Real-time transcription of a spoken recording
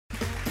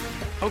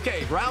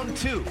Okay, round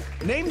two.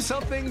 Name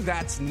something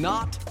that's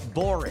not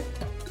boring.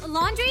 A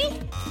laundry?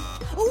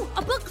 Ooh,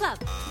 a book club.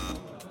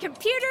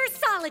 Computer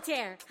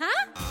solitaire,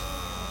 huh?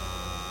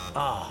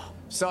 Ah,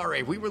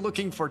 sorry, we were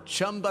looking for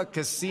Chumba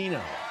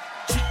Casino.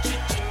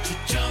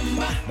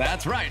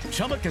 That's right,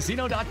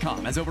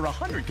 ChumbaCasino.com has over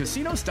 100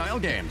 casino-style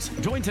games.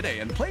 Join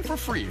today and play for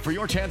free for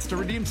your chance to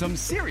redeem some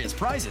serious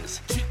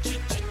prizes.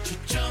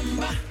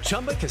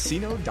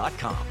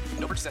 ChumbaCasino.com.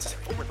 No purchase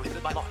necessary. Void where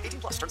prohibited by law.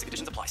 18 plus. Terms and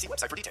conditions apply. See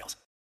website for details.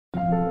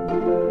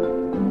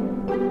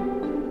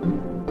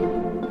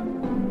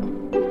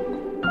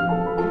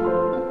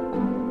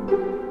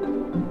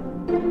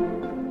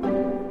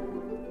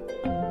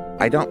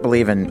 I don't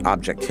believe in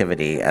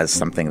objectivity as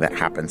something that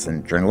happens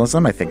in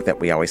journalism. I think that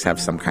we always have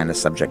some kind of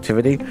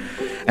subjectivity.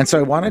 And so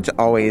I wanted to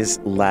always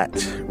let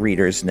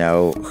readers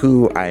know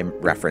who I'm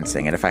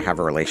referencing and if I have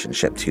a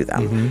relationship to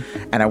them.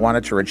 Mm-hmm. And I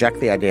wanted to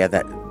reject the idea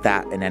that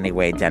that in any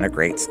way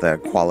denigrates the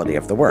quality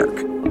of the work.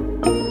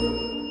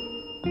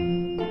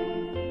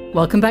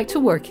 Welcome back to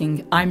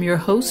Working. I'm your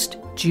host,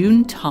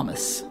 June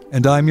Thomas.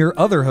 And I'm your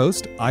other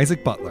host,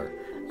 Isaac Butler.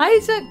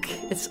 Isaac,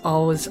 it's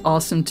always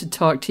awesome to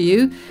talk to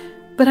you.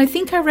 But I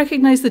think I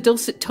recognize the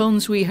dulcet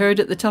tones we heard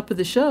at the top of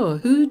the show.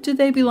 Who do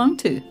they belong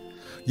to?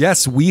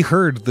 Yes, we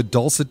heard the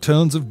dulcet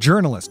tones of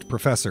journalist,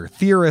 professor,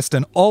 theorist,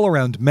 and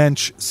all-around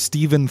mensch,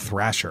 Steven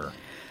Thrasher.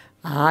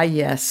 Ah,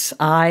 yes.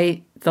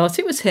 I thought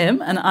it was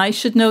him. And I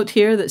should note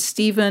here that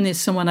Steven is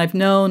someone I've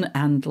known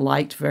and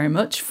liked very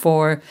much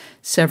for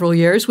several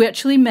years. We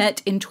actually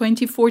met in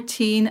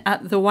 2014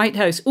 at the White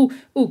House. Oh,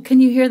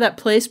 can you hear that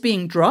place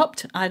being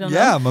dropped? I don't know.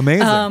 Yeah,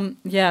 amazing.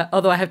 Yeah,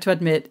 although I have to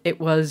admit, it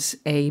was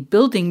a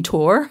building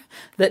tour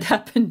that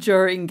happened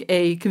during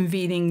a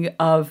convening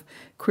of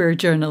queer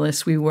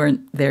journalists. We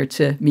weren't there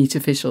to meet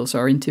officials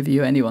or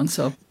interview anyone,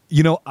 so...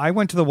 You know, I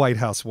went to the White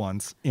House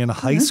once in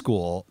high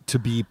school to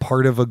be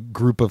part of a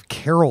group of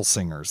carol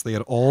singers. They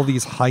had all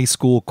these high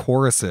school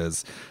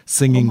choruses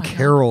singing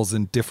carols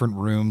in different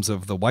rooms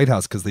of the White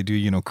House because they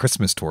do,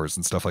 Christmas tours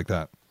and stuff like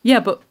that.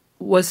 Yeah, but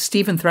was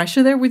Steven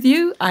Thrasher there with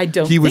you? I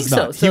don't think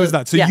so. He was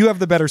not. So you have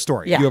the better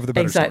story. Yeah, you have the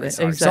better story.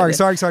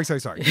 Exactly.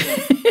 Sorry.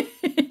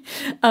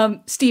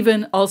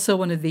 Steven, also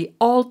one of the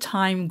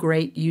all-time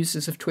great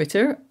users of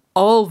Twitter.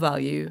 All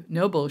value,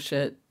 no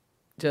bullshit,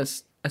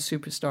 just a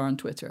superstar on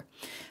Twitter.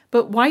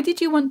 But why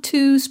did you want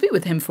to speak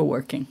with him for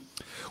Working?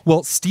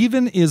 Well,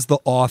 Steven is the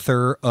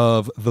author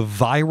of The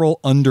Viral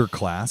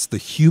Underclass, The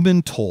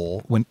Human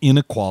Toll When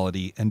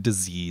Inequality and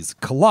Disease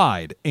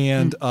Collide.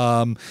 And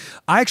I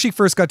actually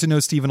first got to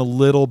know Steven a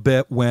little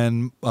bit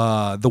when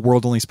The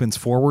World Only Spins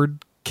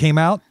Forward came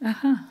out.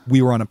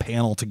 We were on a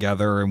panel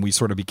together and we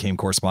sort of became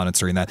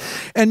correspondents during that.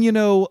 And,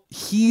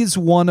 he's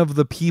one of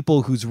the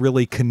people who's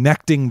really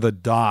connecting the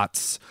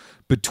dots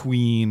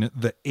between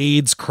the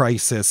AIDS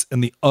crisis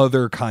and the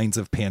other kinds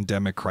of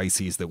pandemic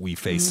crises that we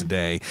face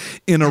today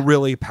in a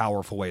really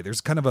powerful way. There's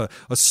kind of a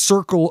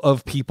circle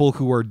of people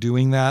who are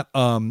doing that.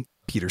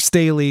 Peter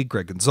Staley,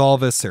 Greg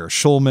Gonzalez, Sarah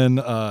Schulman,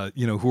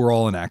 who are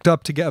all in ACT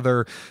UP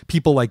together,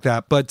 people like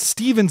that. But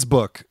Steven's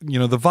book,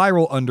 The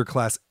Viral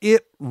Underclass,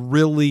 it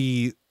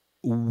really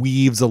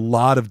weaves a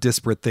lot of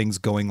disparate things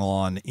going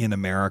on in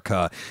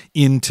America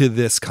into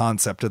this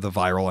concept of the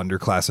viral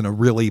underclass in a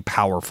really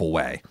powerful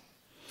way.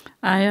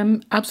 I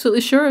am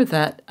absolutely sure of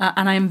that.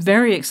 And I'm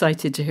very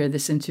excited to hear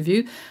this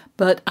interview.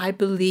 But I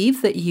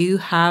believe that you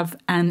have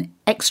an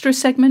extra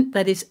segment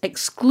that is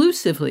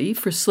exclusively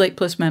for Slate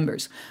Plus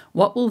members.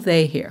 What will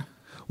they hear?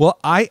 Well,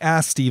 I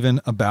asked Steven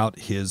about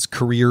his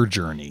career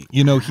journey.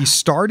 He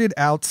started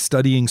out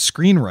studying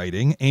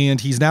screenwriting, and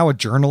he's now a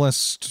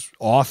journalist,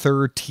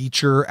 author,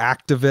 teacher,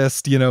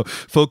 activist,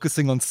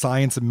 focusing on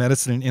science and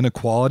medicine and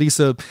inequality.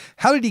 So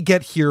how did he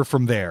get here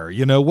from there?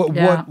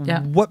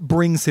 What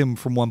brings him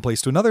from one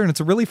place to another? And it's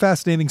a really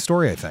fascinating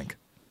story, I think.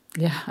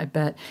 Yeah, I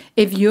bet.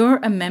 If you're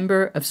a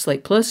member of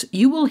Slate Plus,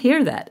 you will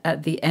hear that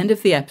at the end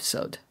of the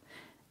episode.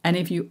 And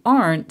if you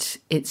aren't,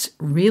 it's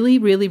really,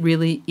 really,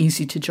 really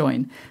easy to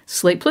join.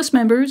 Slate Plus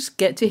members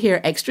get to hear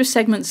extra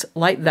segments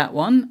like that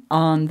one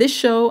on this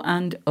show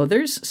and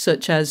others,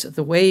 such as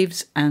The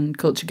Waves and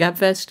Culture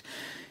Gabfest.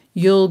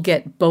 You'll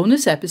get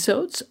bonus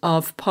episodes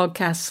of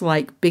podcasts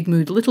like Big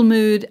Mood, Little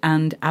Mood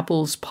and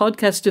Apple's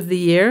Podcast of the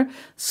Year,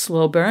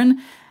 Slow Burn.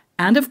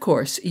 And of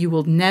course, you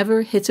will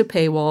never hit a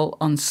paywall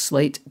on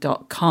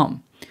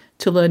slate.com.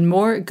 To learn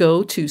more,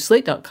 go to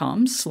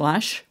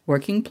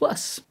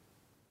slate.com/workingplus.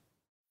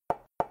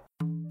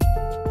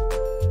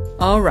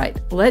 All right,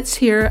 let's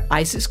hear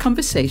Isaac's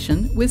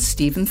conversation with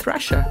Steven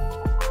Thrasher.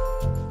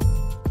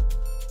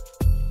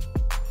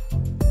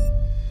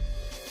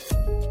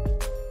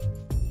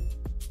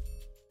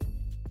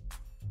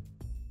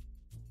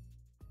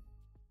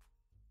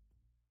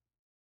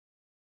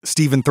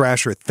 Steven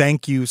Thrasher,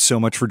 thank you so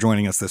much for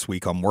joining us this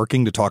week on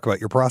Working to talk about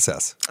your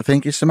process.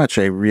 Thank you so much.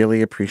 I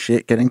really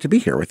appreciate getting to be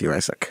here with you,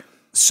 Isaac.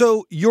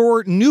 So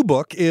your new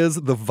book is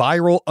The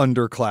Viral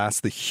Underclass,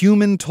 The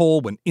Human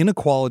Toll When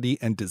Inequality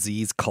and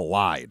Disease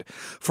Collide.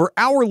 For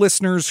our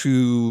listeners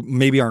who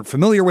maybe aren't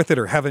familiar with it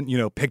or haven't,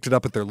 picked it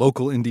up at their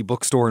local indie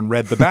bookstore and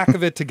read the back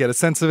of it to get a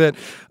sense of it,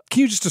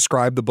 can you just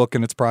describe the book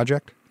and its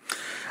project?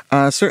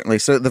 Certainly.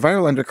 So The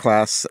Viral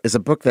Underclass is a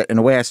book that, in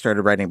a way, I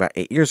started writing about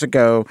 8 years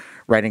ago,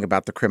 writing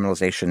about the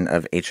criminalization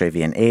of HIV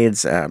and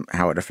AIDS,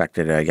 how it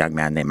affected a young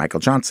man named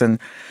Michael Johnson.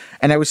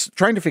 And I was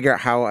trying to figure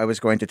out how I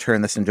was going to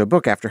turn this into a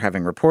book after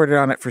having reported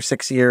on it for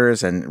 6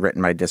 years and written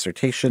my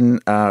dissertation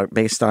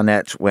based on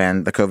it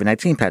when the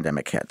COVID-19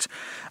 pandemic hit.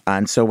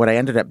 And so what I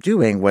ended up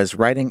doing was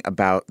writing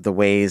about the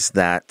ways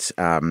that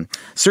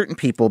certain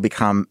people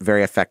become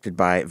very affected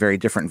by very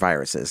different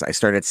viruses. I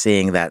started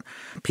seeing that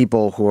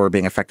people who were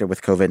being affected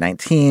with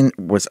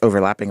COVID-19 was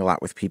overlapping a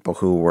lot with people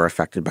who were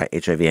affected by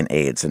HIV and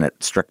AIDS. And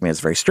it struck me as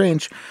very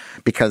strange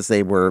because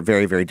they were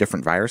very, very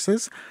different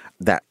viruses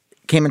that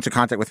came into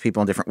contact with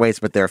people in different ways,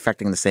 but they're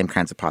affecting the same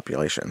kinds of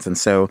populations. And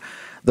so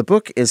the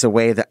book is a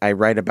way that I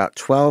write about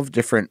 12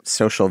 different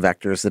social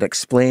vectors that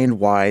explain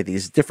why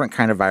these different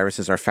kind of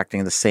viruses are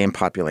affecting the same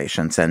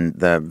populations. And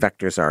the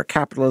vectors are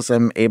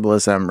capitalism,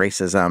 ableism,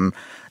 racism,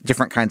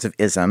 different kinds of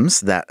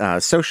isms that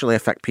socially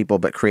affect people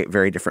but create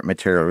very different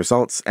material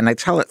results. And I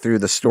tell it through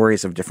the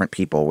stories of different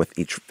people with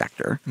each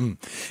vector.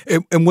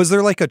 And was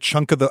there like a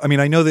chunk of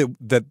I know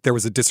that there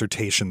was a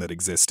dissertation that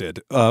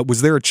existed.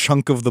 Was there a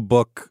chunk of the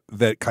book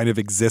that kind of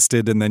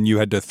existed and then you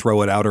had to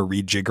throw it out or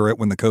rejigger it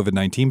when the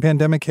COVID-19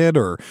 pandemic hit?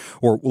 Or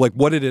like,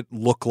 what did it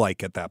look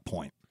like at that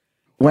point?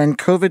 When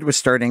COVID was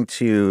starting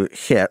to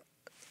hit,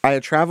 I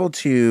had traveled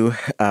to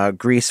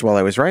Greece while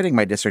I was writing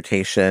my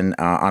dissertation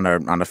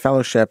on a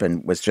fellowship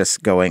and was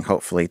just going,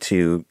 hopefully,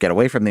 to get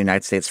away from the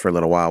United States for a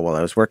little while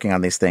I was working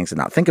on these things and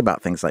not think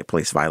about things like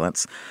police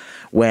violence,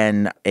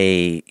 when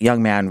a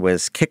young man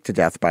was kicked to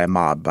death by a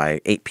mob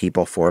by 8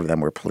 people. 4 of them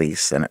were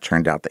police, and it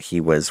turned out that he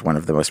was one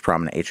of the most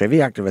prominent HIV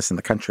activists in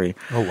the country.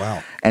 Oh,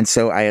 wow. And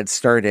so I had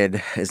started,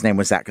 his name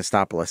was Zach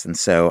Kostopoulos, and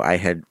so I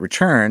had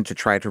returned to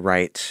try to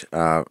write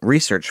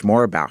research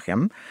more about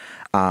him.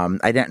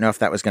 I didn't know if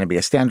that was going to be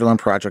a standalone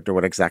project or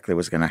what exactly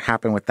was going to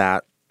happen with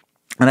that.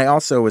 And I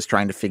also was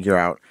trying to figure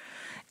out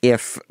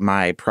if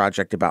my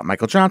project about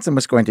Michael Johnson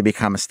was going to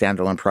become a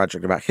standalone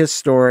project about his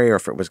story or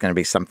if it was going to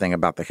be something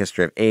about the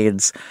history of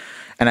AIDS.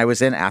 And I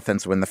was in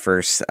Athens when the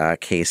first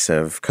case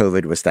of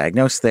COVID was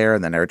diagnosed there.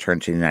 And then I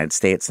returned to the United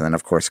States. And then,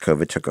 of course,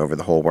 COVID took over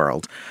the whole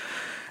world.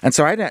 And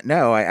so I didn't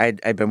know.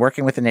 I'd been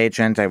working with an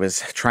agent. I was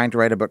trying to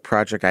write a book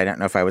project. I didn't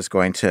know if I was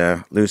going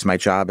to lose my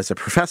job as a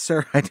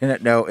professor. I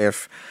didn't know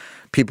if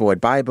people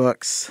would buy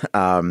books.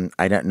 I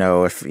didn't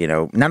know if,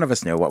 none of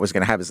us knew what was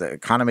going to happen. Is the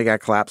economy going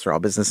to collapse or all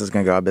businesses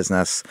going to go out of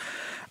business?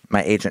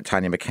 My agent,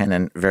 Tanya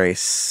McKinnon, very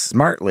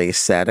smartly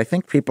said, I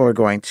think people are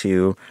going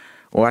to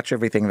watch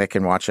everything they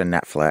can watch on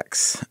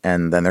Netflix,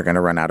 and then they're going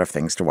to run out of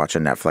things to watch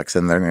on Netflix,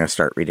 and they're going to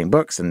start reading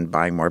books and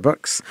buying more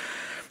books.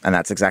 And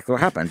that's exactly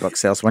what happened. Book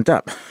sales went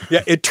up.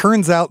 Yeah, it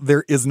turns out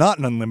there is not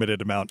an unlimited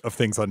amount of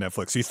things on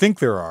Netflix. You think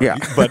there are, yeah.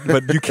 but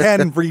you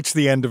can reach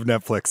the end of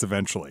Netflix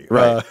eventually.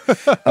 Right.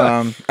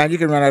 And you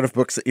can run out of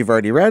books that you've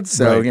already read.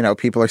 So,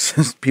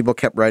 right. People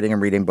kept writing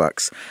and reading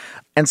books.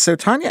 And so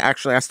Tanya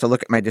actually asked to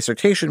look at my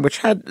dissertation, which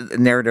had a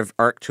narrative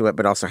arc to it,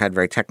 but also had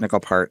very technical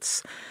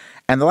parts.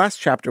 And the last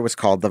chapter was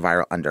called The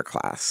Viral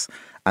Underclass.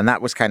 And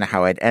that was kind of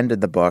how I'd ended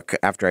the book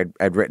after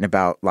I'd written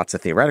about lots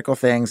of theoretical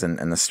things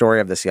and the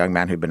story of this young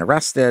man who'd been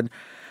arrested.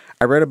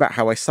 I wrote about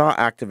how I saw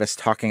activists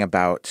talking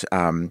about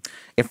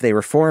if they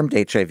reformed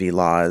HIV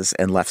laws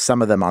and left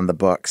some of them on the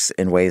books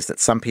in ways that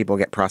some people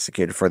get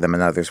prosecuted for them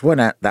and others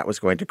wouldn't, that was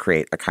going to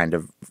create a kind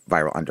of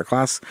viral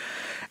underclass.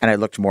 And I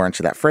looked more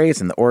into that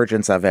phrase and the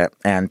origins of it.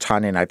 And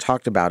Tanya and I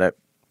talked about it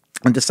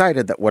and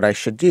decided that what I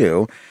should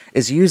do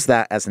is use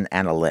that as an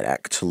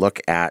analytic to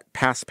look at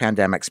past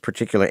pandemics,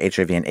 particularly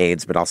HIV and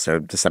AIDS, but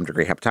also to some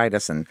degree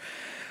hepatitis and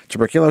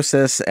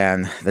tuberculosis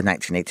and the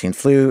 1918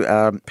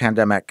 flu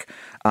pandemic,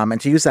 and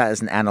to use that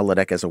as an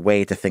analytic, as a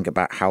way to think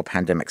about how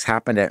pandemics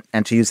happened,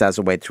 and to use that as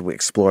a way to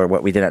explore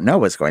what we didn't know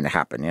was going to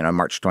happen.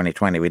 March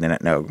 2020, we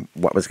didn't know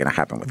what was going to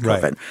happen with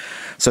COVID. Right.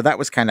 So that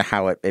was kind of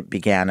how it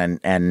began,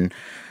 and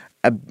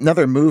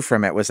another move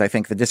from it was, I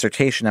think, the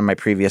dissertation and my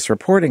previous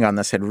reporting on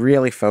this had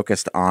really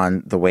focused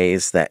on the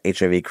ways that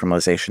HIV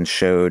criminalization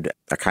showed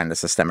a kind of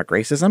systemic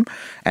racism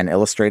and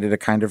illustrated a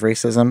kind of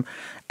racism.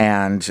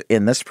 And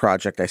in this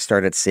project, I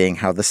started seeing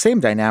how the same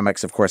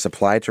dynamics, of course,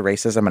 applied to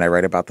racism, and I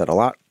write about that a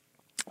lot.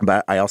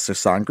 But I also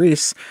saw in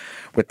Greece,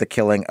 with the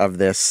killing of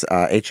this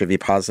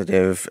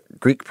HIV-positive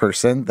Greek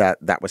person,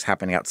 that was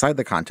happening outside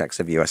the context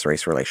of U.S.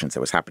 race relations. It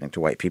was happening to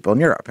white people in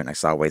Europe, and I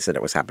saw ways that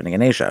it was happening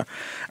in Asia.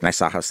 And I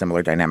saw how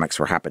similar dynamics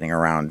were happening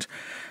around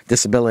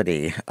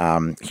disability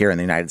here in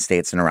the United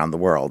States and around the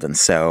world. And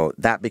so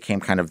that became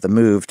kind of the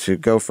move to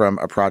go from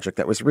a project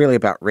that was really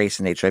about race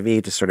and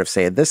HIV to sort of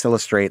say this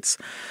illustrates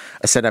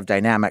a set of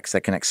dynamics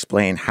that can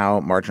explain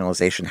how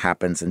marginalization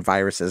happens, and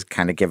viruses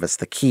kind of give us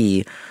the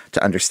key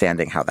to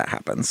understanding how that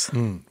happens.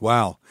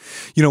 Wow.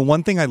 You know,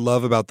 one thing I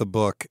love about the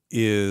book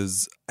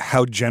is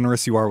how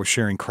generous you are with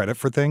sharing credit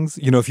for things.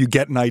 You know, if you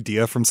get an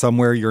idea from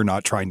somewhere, you're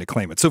not trying to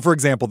claim it. So, for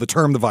example, the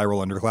term the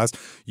viral underclass,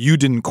 you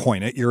didn't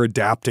coin it. You're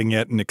adapting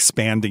it and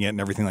expanding it and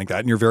everything like that.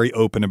 And you're very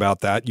open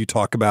about that. You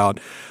talk about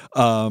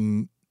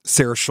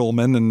Sarah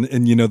Schulman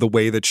and you know, the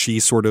way that she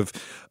sort of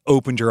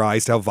opened your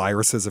eyes to how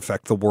viruses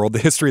affect the world. The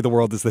history of the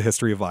world is the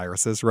history of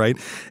viruses, right?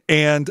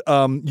 And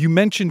you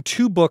mentioned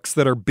two books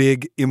that are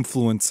big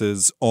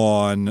influences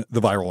on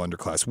the viral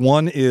underclass.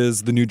 One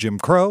is The New Jim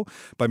Crow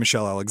by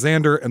Michelle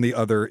Alexander, and the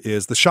other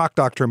is The Shock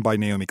Doctrine by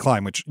Naomi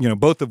Klein, which, you know,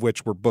 both of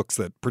which were books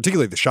that,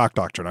 particularly The Shock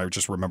Doctrine, I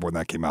just remember when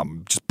that came out,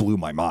 just blew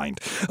my mind.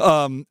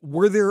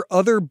 Were there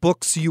other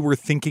books you were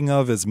thinking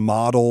of as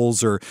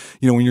models, or,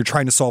 you know, when you're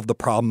trying to solve the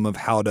problem of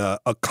how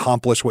to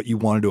accomplish what you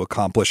wanted to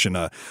accomplish in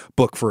a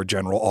book for a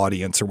general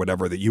audience or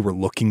whatever, that you were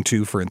looking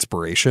to for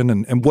inspiration,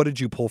 and what did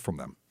you pull from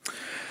them?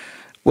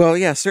 Well,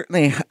 yeah,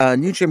 certainly.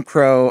 New Jim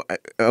Crow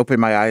opened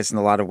my eyes in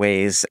a lot of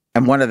ways.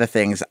 And one of the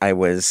things I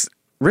was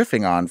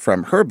riffing on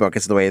from her book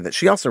is the way that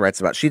she also writes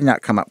about. She did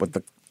not come up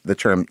with the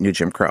term New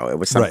Jim Crow. It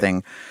was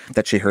something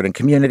that she heard in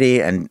Community,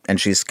 and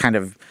she's kind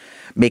of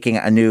making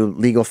a new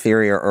legal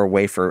theory or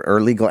way or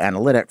legal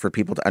analytic for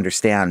people to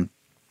understand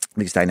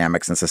these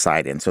dynamics in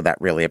society. And so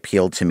that really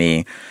appealed to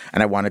me.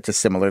 And I wanted to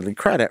similarly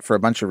credit, for a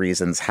bunch of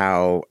reasons,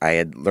 how I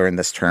had learned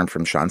this term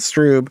from Sean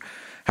Strube,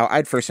 how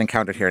I'd first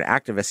encountered here an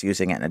activist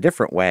using it in a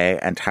different way,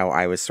 and how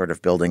I was sort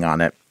of building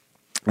on it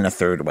in a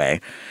third way.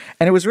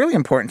 And it was really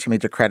important to me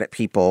to credit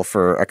people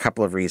for a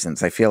couple of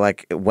reasons. I feel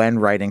like when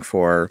writing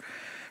for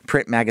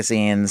print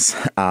magazines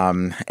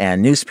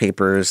and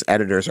newspapers,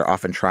 editors are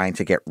often trying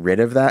to get rid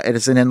of that. It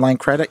is an inline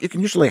credit. You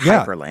can usually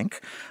hyperlink,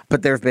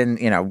 but there have been,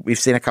 you know, we've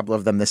seen a couple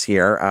of them this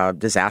year,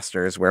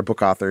 disasters where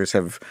book authors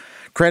have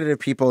credited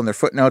people in their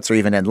footnotes or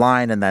even in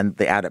line, and then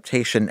the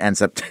adaptation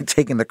ends up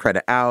taking the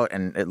credit out,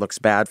 and it looks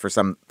bad for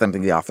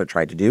something the author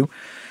tried to do.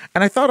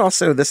 And I thought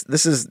also this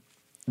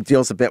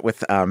deals a bit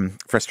with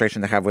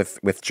frustration to have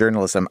with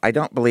journalism. I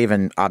don't believe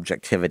in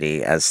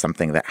objectivity as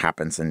something that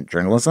happens in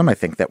journalism. I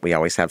think that we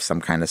always have some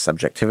kind of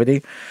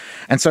subjectivity.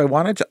 And so I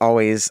wanted to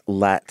always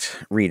let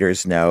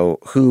readers know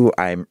who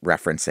I'm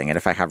referencing and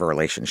if I have a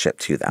relationship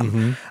to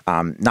them.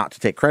 Not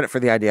to take credit for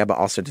the idea, but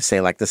also to say,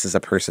 like, this is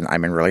a person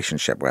I'm in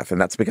relationship with. And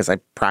that's because I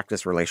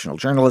practice relational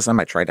journalism.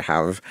 I try to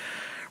have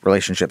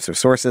relationships with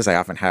sources. I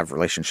often have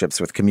relationships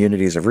with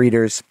communities of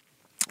readers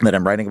that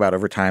I'm writing about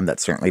over time.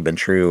 That's certainly been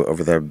true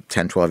over the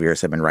 10, 12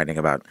 years I've been writing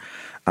about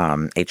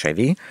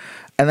HIV.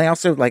 And they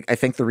also, I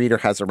think the reader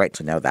has a right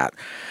to know that.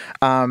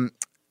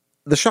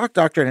 The Shock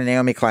Doctrine and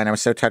Naomi Klein, I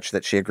was so touched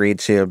that she agreed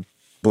to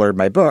blurb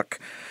my book,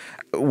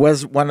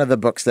 was one of the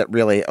books that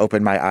really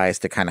opened my eyes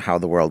to kind of how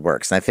the world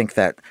works. And I think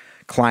that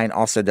Klein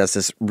also does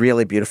this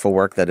really beautiful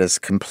work that is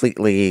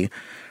completely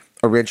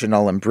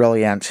original and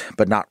brilliant,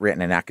 but not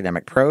written in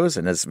academic prose,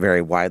 and is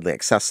very widely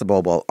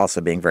accessible while also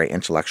being very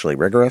intellectually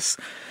rigorous.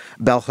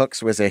 Bell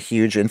Hooks was a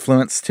huge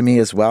influence to me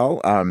as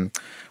well.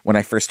 When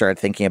I first started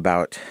thinking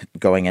about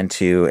going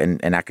into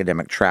an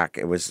academic track,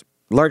 it was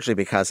largely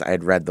because I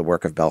had read the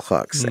work of Bell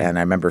Hooks. And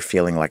I remember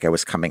feeling like I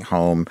was coming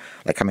home,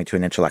 like coming to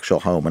an intellectual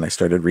home when I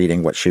started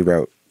reading what she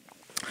wrote.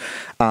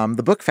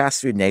 The book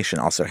Fast Food Nation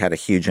also had a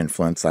huge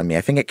influence on me.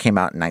 I think it came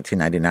out in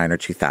 1999 or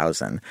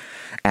 2000.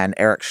 And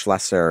Eric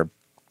Schlesser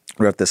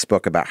wrote this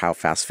book about how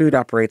fast food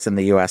operates in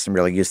the U.S. and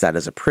really used that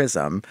as a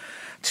prism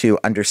to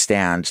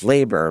understand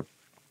labor,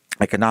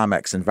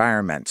 economics,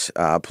 environment,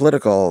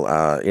 political,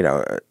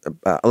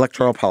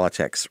 electoral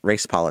politics,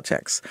 race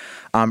politics,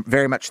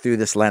 very much through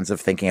this lens of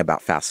thinking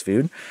about fast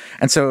food.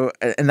 And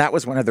that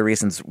was one of the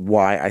reasons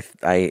why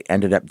I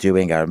ended up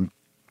doing a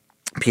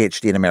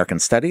PhD in American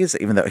Studies,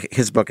 even though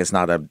his book is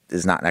not an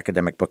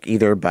academic book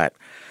either, but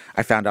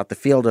I found out the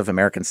field of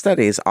American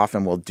Studies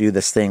often will do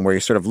this thing where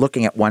you're sort of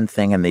looking at one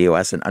thing in the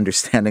U.S. and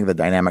understanding the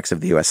dynamics of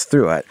the U.S.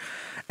 through it.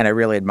 And I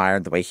really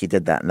admired the way he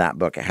did that in that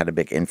book. It had a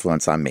big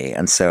influence on me.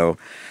 And so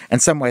in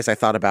some ways, I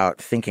thought about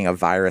thinking of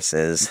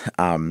viruses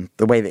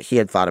the way that he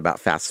had thought about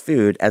fast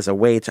food as a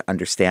way to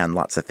understand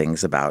lots of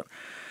things about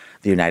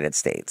the United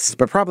States.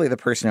 But probably the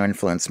person who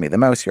influenced me the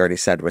most, you already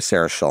said, was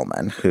Sarah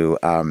Schulman, who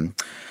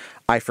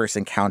I first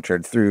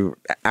encountered through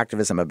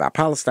activism about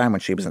Palestine when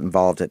she was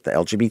involved at the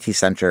LGBT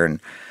Center and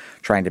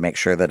trying to make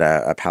sure that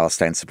a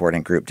Palestine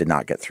supporting group did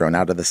not get thrown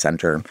out of the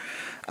center.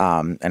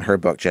 And her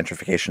book,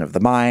 Gentrification of the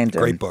Mind.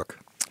 Great book.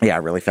 Yeah,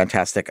 really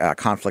fantastic.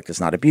 Conflict is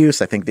Not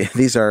Abuse. I think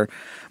these are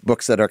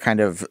books that are kind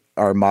of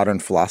our modern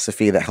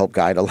philosophy that help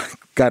guide a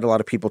lot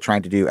of people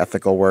trying to do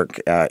ethical work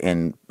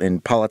in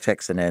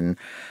politics and in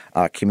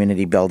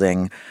community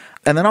building.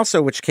 And then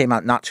also, which came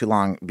out not too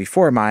long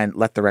before mine,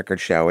 Let the Record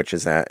Show, which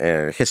is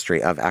a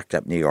history of ACT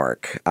UP New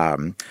York.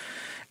 And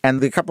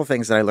the couple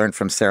things that I learned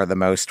from Sarah the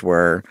most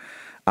were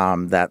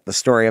that the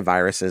story of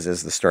viruses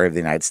is the story of the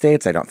United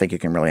States. I don't think you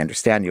can really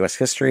understand U.S.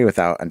 history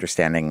without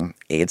understanding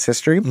AIDS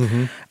history.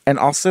 Mm-hmm. And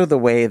also the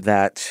way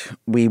that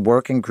we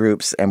work in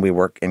groups and we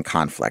work in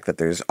conflict, that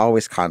there's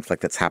always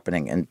conflict that's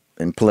happening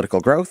in political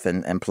growth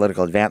and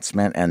political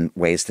advancement and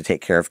ways to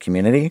take care of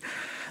community.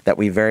 that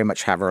we very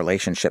much have a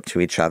relationship to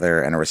each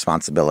other and a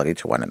responsibility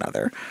to one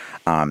another.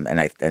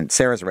 And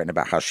Sarah's written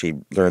about how she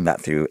learned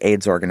that through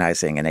AIDS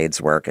organizing and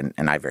AIDS work, and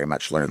I very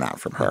much learned that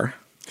from her.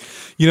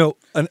 You know,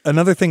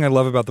 another thing I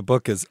love about the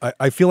book is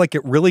I feel like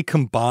it really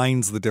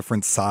combines the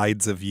different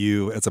sides of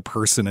you as a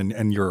person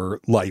and your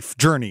life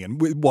journey. And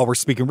while we're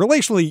speaking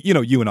relationally, you know,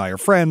 you and I are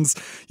friends.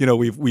 You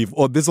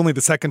know, this is only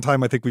the second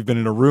time I think we've been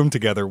in a room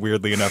together,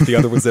 weirdly enough. The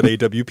other was at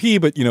AWP,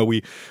 but, you know,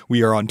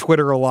 we are on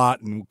Twitter a lot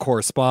and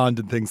correspond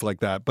and things like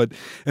that.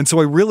 And so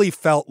I really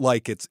felt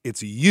like it's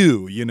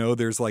you know,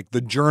 there's like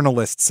the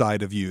journalist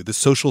side of you, the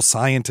social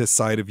scientist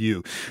side of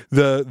you,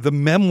 the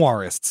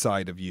memoirist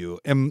side of you.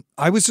 And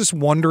I was just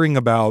wondering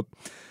about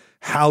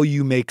how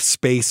you make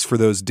space for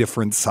those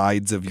different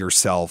sides of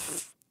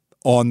yourself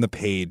on the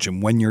page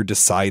and when you're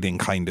deciding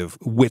kind of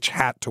which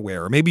hat to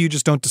wear. Or maybe you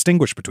just don't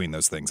distinguish between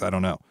those things. I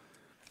don't know.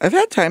 I've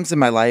had times in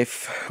my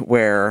life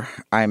where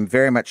I'm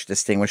very much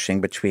distinguishing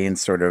between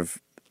sort of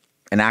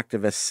an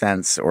activist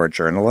sense or a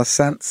journalist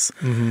sense.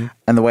 Mm-hmm.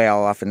 And the way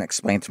I'll often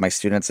explain to my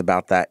students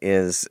about that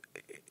is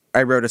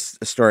I wrote a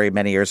story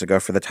many years ago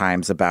for the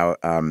Times about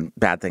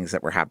bad things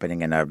that were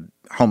happening in a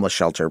homeless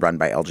shelter run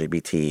by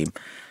LGBT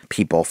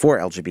people for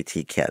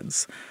LGBT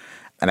kids.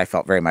 And I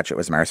felt very much it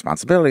was my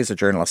responsibility as a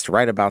journalist to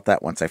write about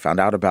that once I found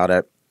out about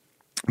it,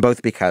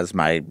 both because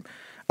my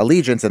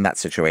allegiance in that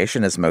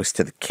situation is most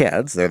to the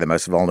kids. They're the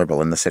most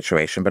vulnerable in the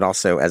situation. But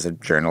also as a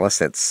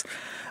journalist, it's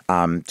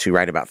to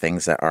write about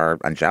things that are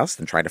unjust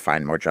and try to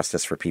find more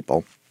justice for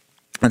people.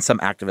 And some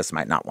activists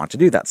might not want to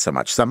do that so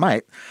much. Some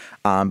might,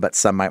 but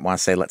some might want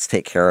to say, let's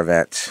take care of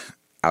it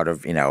out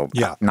of,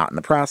 not in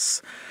the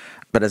press.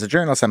 But as a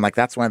journalist, I'm like,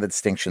 that's one of the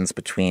distinctions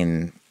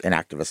between an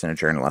activist and a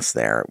journalist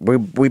there.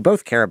 We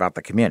both care about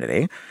the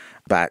community,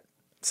 but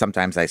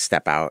sometimes I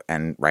step out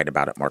and write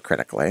about it more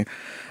critically.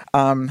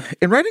 In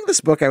writing this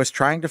book, I was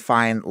trying to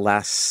find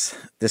less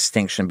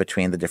distinction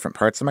between the different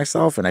parts of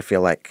myself. And I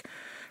feel like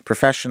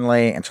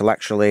professionally,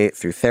 intellectually,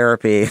 through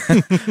therapy,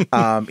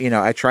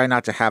 I try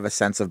not to have a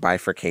sense of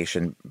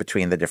bifurcation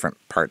between the different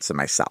parts of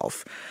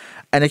myself.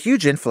 And a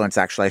huge influence,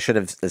 actually, I should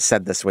have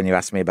said this when you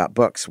asked me about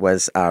books,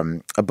 was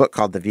a book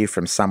called The View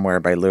from Somewhere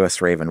by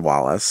Lewis Raven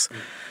Wallace,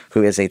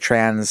 who is a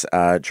trans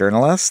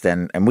journalist.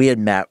 And we had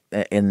met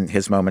in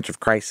his moment of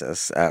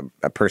crisis.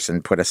 A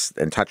person put us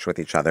in touch with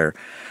each other.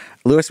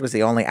 Lewis was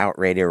the only out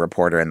radio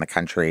reporter in the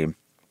country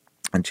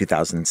in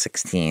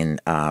 2016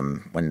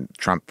 when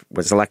Trump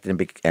was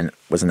elected and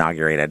was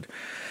inaugurated,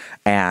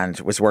 and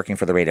was working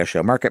for the radio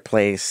show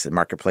Marketplace. And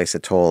Marketplace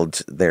had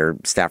told their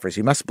staffers,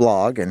 you must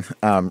blog.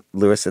 And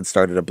Lewis had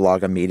started a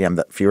blog on Medium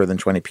that fewer than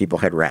 20 people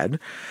had read,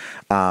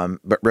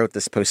 but wrote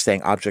this post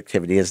saying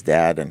objectivity is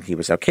dead, and he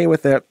was okay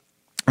with it.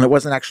 And it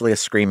wasn't actually a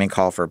screaming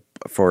call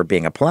for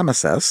being a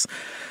polemicist,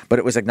 but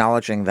it was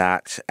acknowledging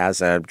that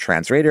as a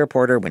trans radio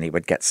reporter, when he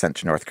would get sent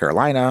to North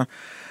Carolina,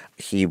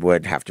 he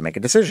would have to make a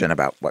decision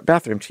about what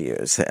bathroom to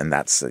use. And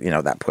that's,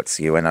 that puts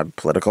you in a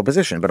political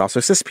position. But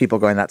also cis people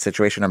going in that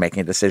situation are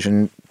making a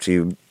decision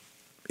to,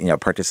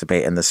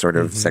 participate in this sort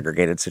of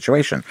segregated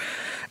situation.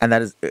 And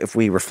that is, if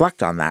we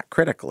reflect on that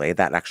critically,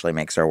 that actually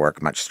makes our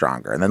work much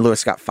stronger. And then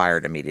Lewis got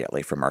fired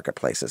immediately from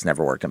Marketplaces,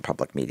 never worked in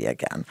public media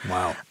again.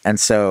 Wow. And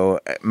so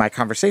my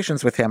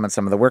conversations with him and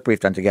some of the work we've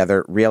done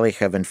together really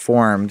have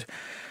informed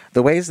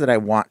the ways that I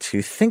want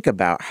to think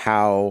about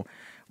how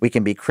we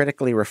can be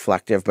critically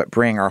reflective, but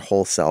bring our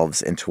whole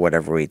selves into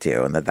whatever we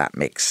do, and that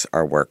makes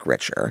our work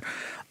richer.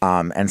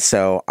 And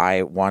so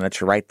I wanted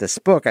to write this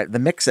book. The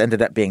mix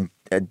ended up being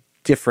a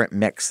different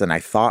mix than I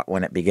thought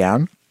when it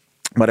began,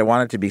 but I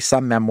wanted to be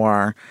some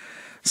memoir,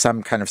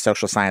 some kind of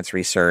social science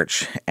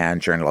research,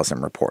 and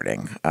journalism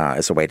reporting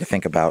as a way to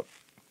think about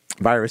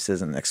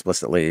viruses and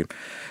explicitly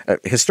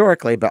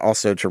historically, but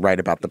also to write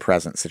about the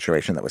present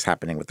situation that was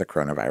happening with the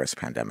coronavirus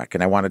pandemic.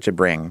 And I wanted to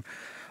bring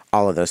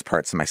all of those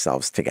parts of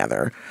myself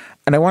together.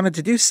 And I wanted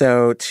to do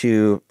so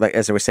to, like,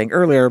 as I was saying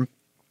earlier,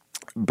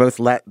 both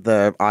let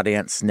the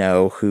audience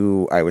know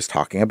who I was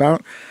talking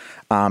about,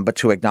 but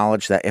to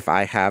acknowledge that if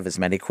I have, as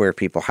many queer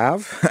people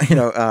have,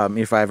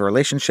 if I have a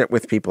relationship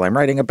with people I'm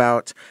writing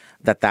about,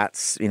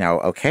 that's,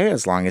 okay,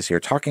 as long as you're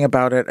talking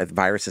about it.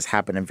 Viruses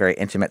happen in very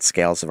intimate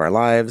scales of our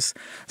lives.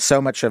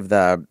 So much of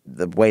the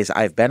ways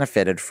I've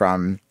benefited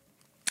from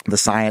the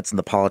science and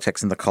the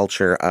politics and the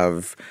culture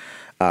of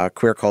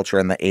queer culture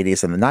in the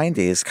 80s and the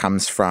 90s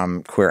comes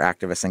from queer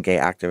activists and gay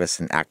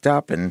activists and ACT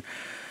UP and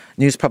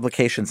news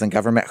publications and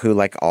government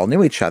who all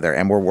knew each other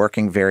and were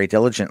working very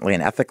diligently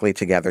and ethically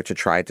together to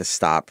try to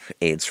stop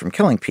AIDS from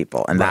killing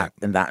people. And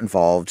that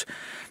involved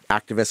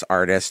activists,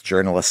 artists,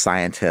 journalists,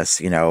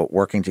 scientists,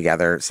 working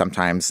together.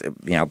 Sometimes,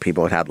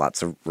 people had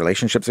lots of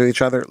relationships with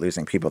each other,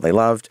 losing people they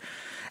loved.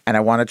 And I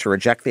wanted to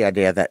reject the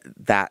idea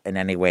that in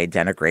any way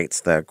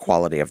denigrates the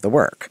quality of the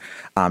work.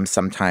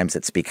 Sometimes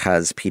it's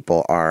because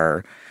people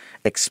are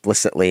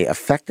explicitly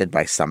affected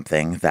by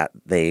something that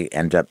they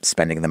end up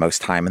spending the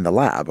most time in the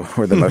lab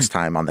or the most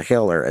time on the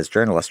Hill or as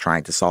journalists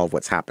trying to solve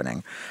what's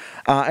happening.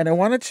 And I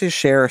wanted to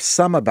share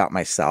some about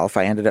myself.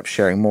 I ended up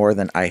sharing more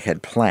than I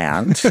had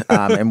planned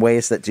in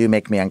ways that do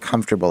make me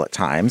uncomfortable at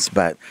times,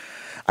 but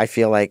I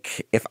feel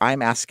like if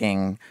I'm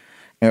asking,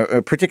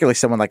 particularly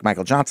someone like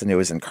Michael Johnson, who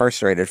was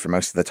incarcerated for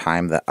most of the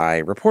time that I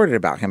reported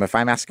about him, if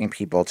I'm asking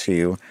people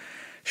to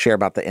share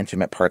about the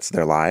intimate parts of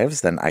their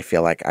lives, then I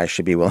feel like I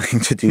should be willing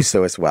to do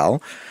so as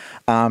well.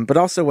 But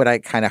also what I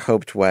kind of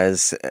hoped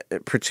was,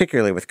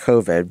 particularly with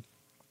COVID,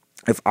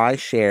 if I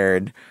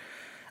shared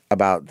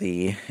about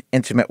the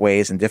intimate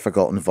ways and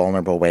difficult and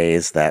vulnerable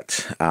ways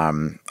that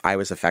I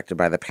was affected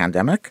by the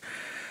pandemic,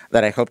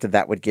 that I hoped that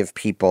that would give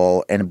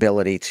people an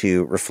ability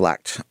to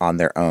reflect on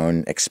their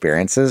own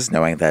experiences,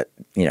 knowing that,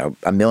 1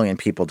 million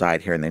people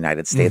died here in the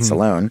United States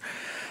alone.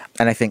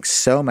 And I think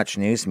so much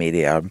news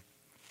media,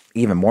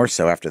 even more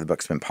so after the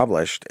book's been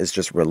published, is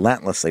just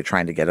relentlessly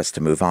trying to get us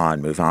to move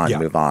on.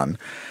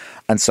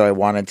 And so I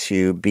wanted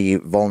to be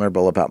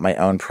vulnerable about my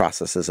own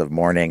processes of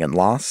mourning and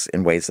loss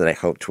in ways that I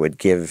hoped would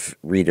give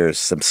readers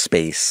some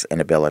space and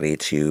ability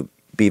to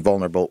be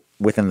vulnerable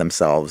within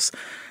themselves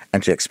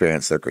and to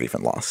experience their grief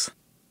and loss.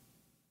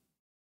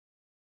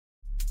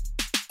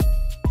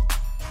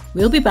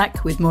 We'll be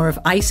back with more of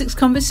Isaac's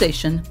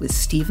conversation with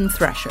Stephen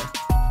Thrasher.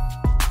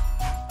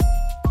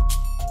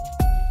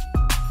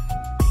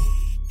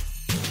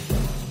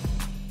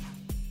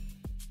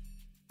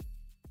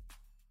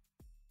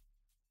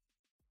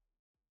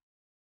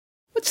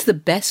 What's the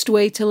best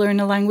way to learn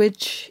a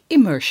language?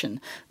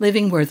 Immersion,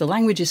 living where the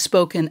language is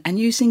spoken and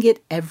using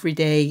it every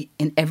day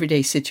in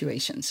everyday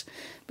situations.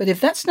 But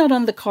if that's not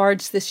on the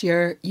cards this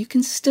year, you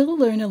can still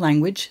learn a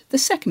language the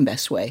second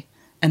best way,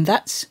 and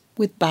that's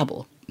with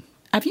Babbel.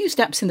 I've used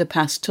apps in the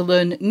past to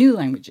learn new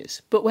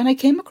languages, but when I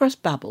came across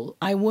Babbel,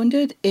 I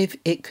wondered if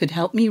it could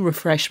help me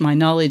refresh my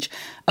knowledge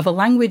of a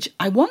language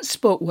I once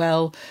spoke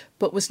well,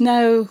 but was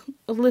now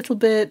a little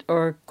bit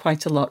or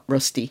quite a lot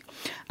rusty.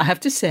 I have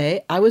to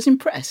say, I was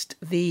impressed.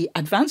 The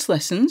advanced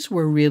lessons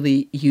were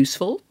really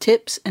useful,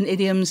 tips and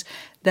idioms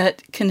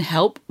that can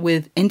help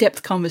with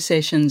in-depth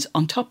conversations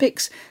on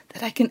topics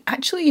that I can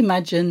actually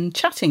imagine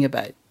chatting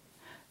about.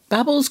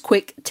 Babbel's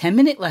quick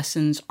 10-minute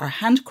lessons are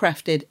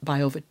handcrafted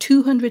by over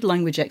 200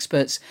 language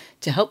experts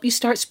to help you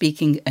start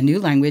speaking a new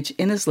language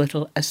in as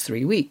little as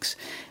 3 weeks.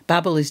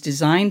 Babbel is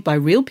designed by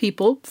real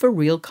people for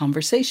real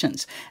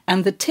conversations,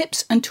 and the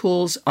tips and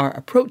tools are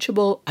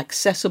approachable,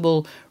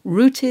 accessible,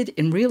 rooted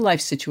in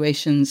real-life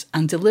situations,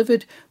 and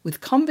delivered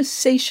with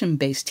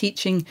conversation-based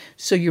teaching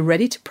so you're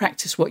ready to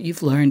practice what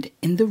you've learned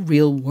in the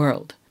real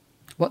world.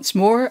 What's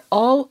more,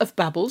 all of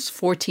Babbel's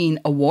 14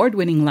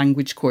 award-winning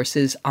language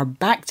courses are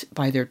backed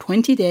by their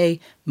 20-day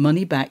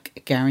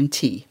money-back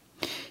guarantee.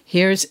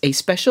 Here's a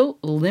special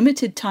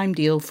limited-time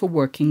deal for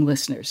working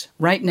listeners.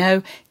 Right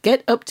now,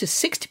 get up to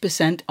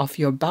 60% off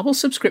your Babbel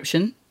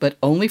subscription, but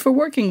only for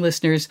working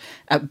listeners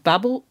at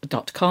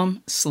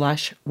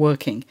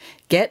babbel.com/working.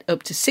 Get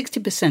up to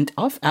 60%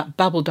 off at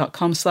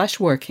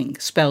babbel.com/working,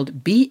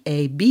 spelled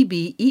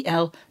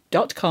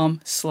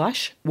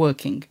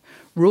BABBEL.com/working.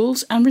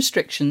 Rules and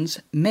restrictions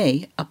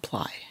may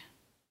apply.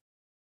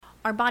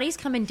 Our bodies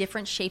come in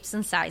different shapes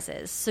and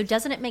sizes, so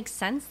doesn't it make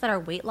sense that our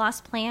weight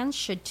loss plans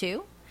should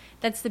too?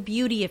 That's the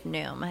beauty of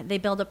Noom. They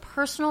build a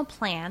personal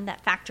plan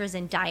that factors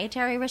in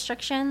dietary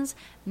restrictions,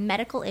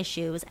 medical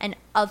issues, and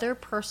other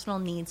personal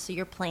needs so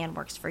your plan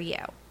works for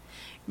you.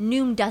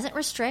 Noom doesn't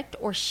restrict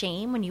or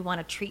shame when you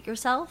want to treat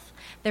yourself.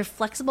 Their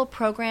flexible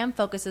program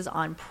focuses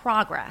on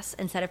progress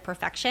instead of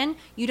perfection.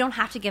 You don't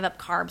have to give up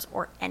carbs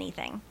or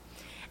anything.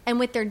 And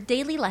with their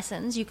daily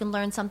lessons, you can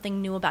learn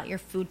something new about your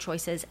food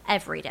choices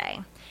every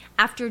day.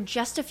 After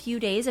just a few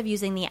days of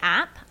using the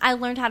app, I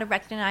learned how to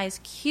recognize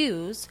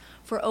cues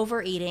for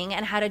overeating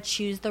and how to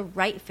choose the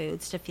right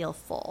foods to feel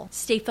full.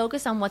 Stay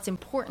focused on what's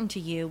important to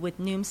you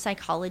with Noom's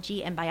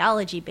psychology and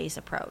biology-based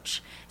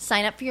approach.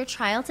 Sign up for your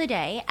trial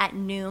today at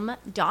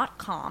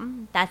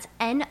Noom.com. That's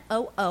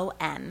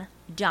NOOM.com.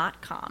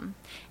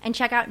 And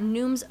check out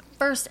Noom's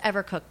first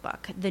ever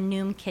cookbook, The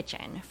Noom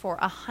Kitchen, for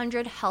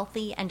 100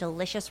 healthy and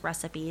delicious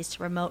recipes to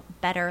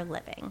promote better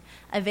living.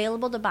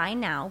 Available to buy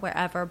now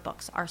wherever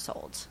books are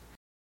sold.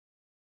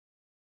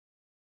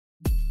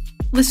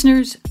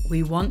 Listeners,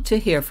 we want to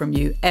hear from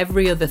you.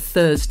 Every other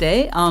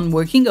Thursday on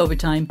Working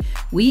Overtime,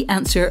 we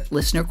answer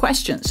listener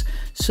questions.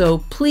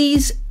 So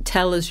please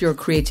tell us your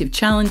creative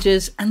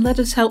challenges and let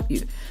us help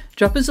you.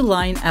 Drop us a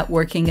line at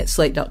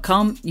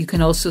working@slate.com. You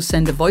can also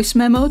send a voice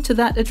memo to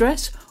that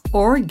address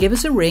or give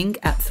us a ring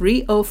at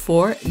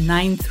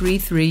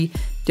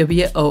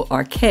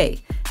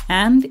 304-933-WORK.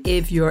 And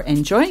if you're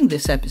enjoying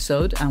this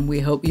episode, and we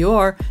hope you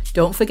are,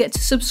 don't forget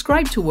to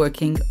subscribe to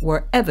Working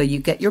wherever you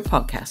get your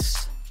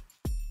podcasts.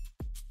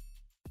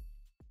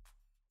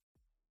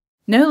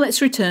 Now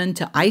let's return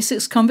to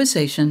Isaac's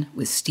conversation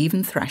with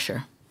Stephen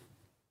Thrasher.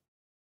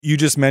 You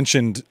just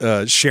mentioned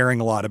sharing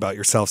a lot about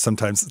yourself.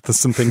 Sometimes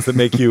some things that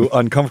make you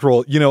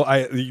uncomfortable.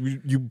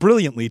 You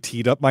brilliantly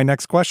teed up my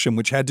next question,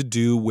 which had to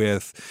do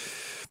with,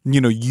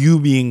 you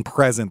being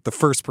present, the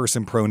first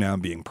person pronoun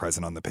being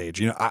present on the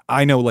page.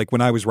 I know, like,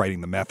 when I was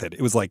writing the method,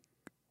 it was like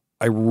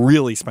I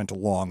really spent a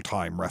long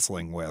time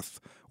wrestling with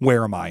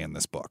where am I in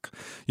this book,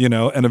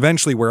 and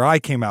eventually where I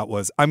came out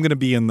was I'm going to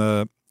be in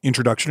the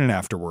introduction and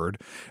afterword.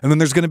 And then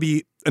there's going to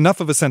be enough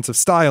of a sense of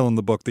style in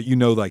the book that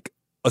like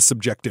a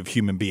subjective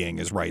human being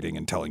is writing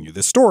and telling you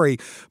this story.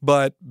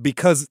 But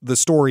because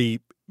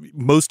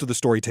most of the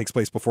story takes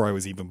place before I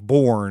was even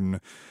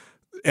born,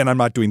 and I'm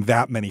not doing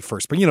that many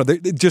first, but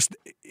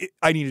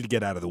I needed to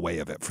get out of the way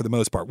of it for the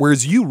most part.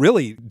 Whereas you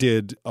really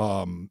did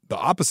the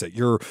opposite.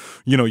 You're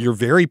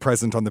very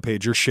present on the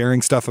page. You're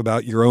sharing stuff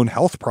about your own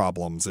health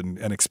problems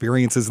and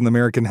experiences in the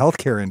American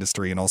healthcare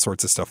industry and all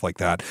sorts of stuff like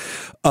that.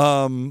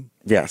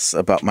 Yes,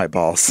 about my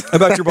balls.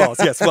 About your balls.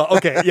 Yes. Well,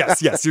 okay.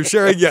 Yes. You're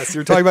sharing. Yes.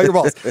 You're talking about your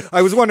balls.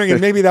 I was wondering, and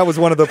maybe that was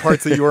one of the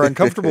parts that you were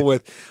uncomfortable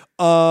with.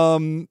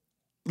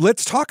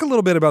 Let's talk a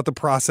little bit about the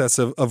process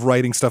of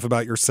writing stuff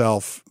about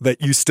yourself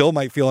that you still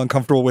might feel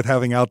uncomfortable with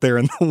having out there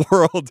in the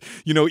world,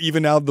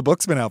 even now the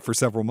book's been out for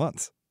several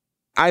months.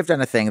 I've done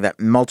a thing that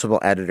multiple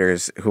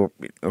editors who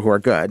are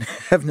good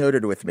have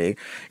noted with me.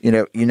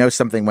 You know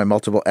something when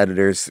multiple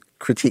editors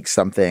critique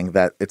something,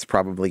 that it's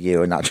probably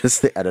you and not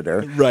just the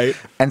editor. Right.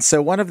 And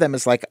so one of them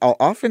is like, I'll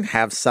often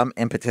have some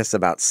impetus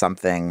about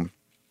something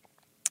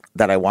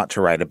that I want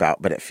to write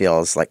about, but it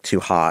feels like too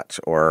hot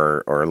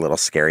or a little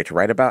scary to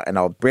write about. And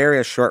I'll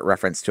bury a short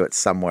reference to it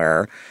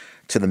somewhere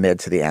to the mid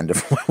to the end of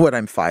what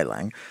I'm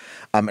filing.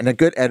 And a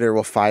good editor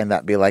will find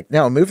that, be like,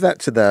 no, move that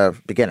to the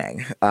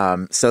beginning.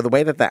 So the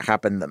way that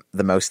happened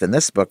the most in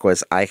this book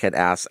was I had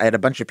a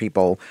bunch of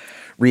people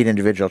read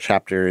individual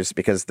chapters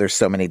because there's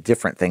so many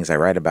different things I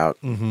write about.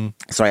 Mm-hmm.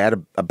 So I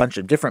had a bunch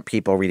of different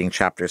people reading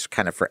chapters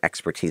kind of for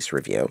expertise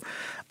review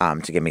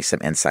to give me some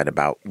insight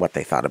about what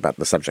they thought about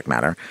the subject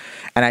matter.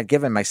 And I'd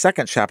given my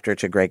second chapter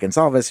to Greg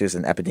Gonzalez, who's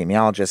an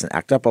epidemiologist and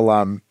ACT UP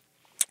alum,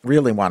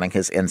 really wanting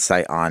his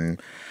insight on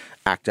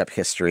ACT UP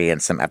history and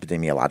some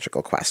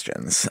epidemiological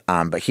questions.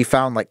 But he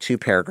found like 2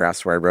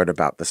 paragraphs where I wrote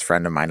about this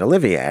friend of mine,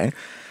 Olivier.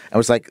 I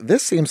was like,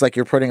 this seems like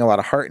you're putting a lot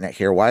of heart in it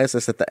here. Why is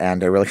this at the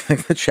end? I really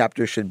think the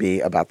chapter should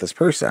be about this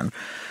person.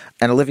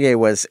 And Olivier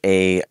was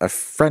a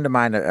friend of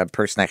mine, a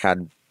person I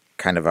had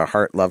kind of a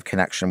heart-love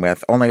connection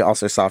with. Only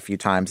also saw a few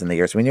times in the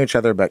years we knew each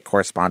other, but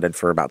corresponded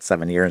for about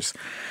 7 years.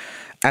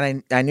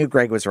 And I knew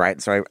Greg was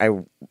right. So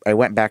I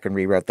went back and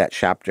rewrote that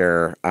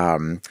chapter,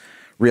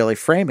 really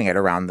framing it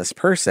around this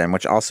person,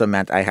 which also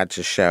meant I had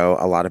to show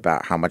a lot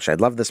about how much I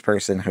love this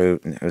person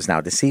who's now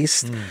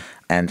deceased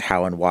and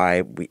how and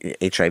why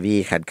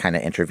HIV had kind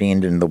of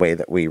intervened in the way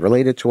that we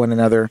related to one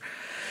another.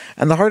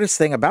 And the hardest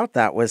thing about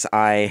that was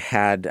I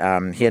had,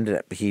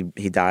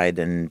 he died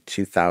in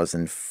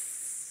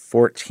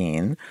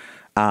 2014.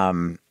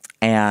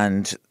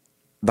 And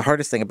the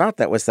hardest thing about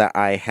that was that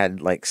I had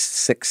like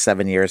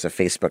 6-7 years of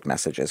Facebook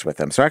messages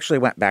with him. So I actually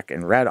went back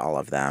and read all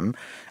of them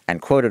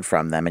and quoted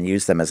from them and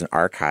used them as an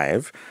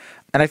archive.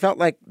 And I felt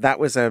like it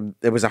was a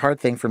hard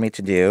thing for me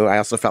to do. I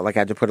also felt like I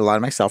had to put a lot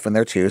of myself in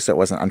there too. So it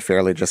wasn't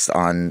unfairly just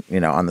on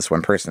this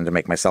one person to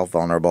make myself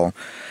vulnerable.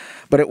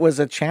 But it was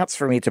a chance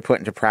for me to put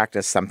into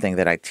practice something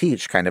that I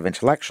teach kind of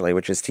intellectually,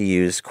 which is to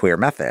use queer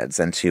methods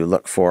and to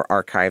look for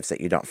archives that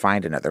you don't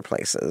find in other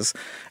places.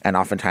 And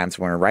oftentimes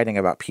when we're writing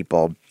about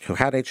people who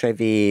had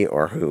HIV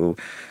or who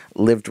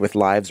lived with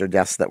lives or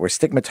deaths that were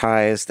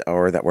stigmatized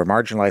or that were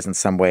marginalized in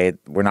some way,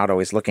 we're not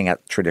always looking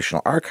at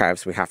traditional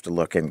archives. We have to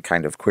look in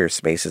kind of queer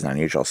spaces and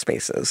unusual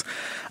spaces.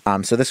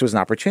 So this was an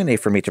opportunity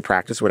for me to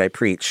practice what I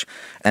preach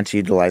and to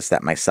utilize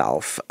that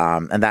myself.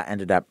 And that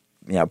ended up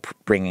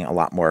bringing a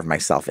lot more of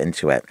myself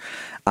into it.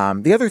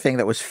 The other thing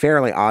that was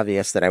fairly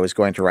obvious that I was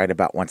going to write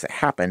about once it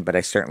happened, but I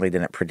certainly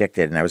didn't predict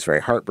it, and I was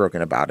very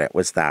heartbroken about it,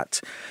 was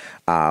that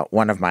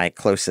one of my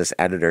closest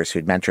editors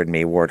who'd mentored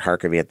me, Ward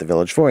Harkavy at the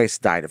Village Voice,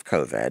 died of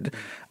COVID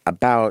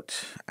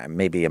about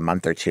maybe a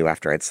month or 2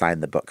 after I'd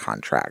signed the book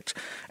contract.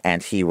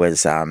 And he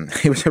was a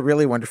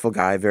really wonderful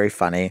guy, very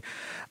funny.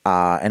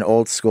 An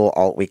old school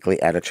alt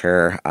weekly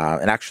editor,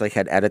 and actually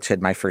had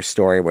edited my first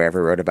story where I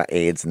ever wrote about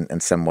AIDS in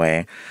some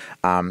way.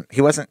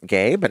 He wasn't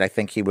gay, but I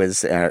think he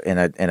was in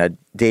a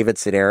David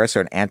Sedaris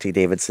or an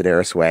anti-David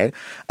Sedaris way.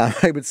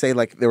 I would say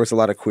like there was a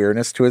lot of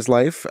queerness to his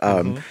life.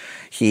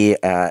 He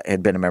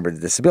had been a member of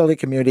the disability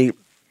community.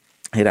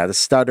 He had a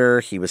stutter.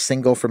 He was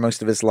single for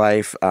most of his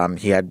life.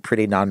 He had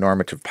pretty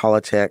non-normative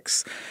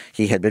politics.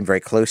 He had been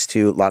very close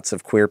to lots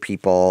of queer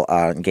people,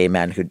 gay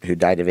men who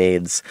died of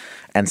AIDS.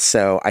 And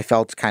so I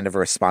felt kind of a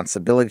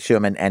responsibility to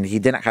him. And he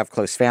didn't have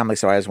close family,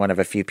 so I was one of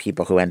a few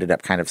people who ended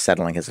up kind of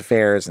settling his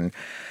affairs and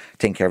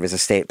taking care of his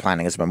estate,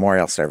 planning his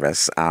memorial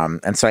service.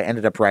 And so I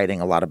ended up writing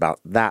a lot about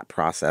that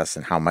process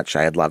and how much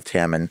I had loved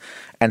him.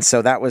 And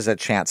so that was a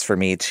chance for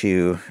me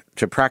to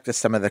practice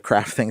some of the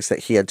craft things that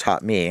he had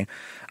taught me.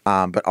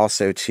 But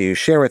also to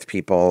share with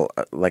people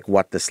like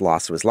what this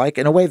loss was like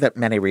in a way that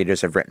many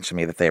readers have written to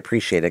me that they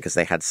appreciated because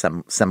they had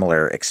some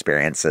similar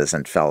experiences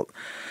and felt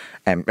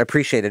and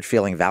appreciated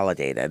feeling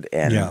validated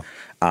in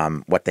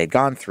what they'd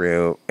gone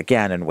through,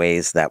 again, in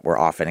ways that were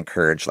often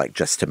encouraged, like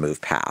just to move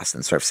past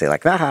and sort of say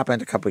like, that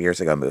happened a couple of years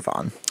ago, move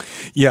on.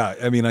 Yeah.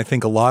 I mean, I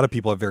think a lot of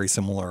people have very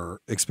similar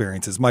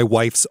experiences. My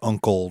wife's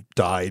uncle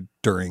died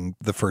during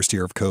the first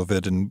year of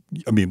COVID. And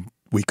I mean,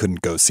 we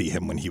couldn't go see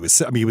him when he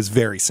was, he was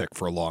very sick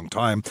for a long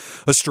time,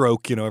 a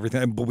stroke,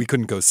 everything, but we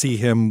couldn't go see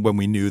him when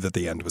we knew that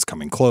the end was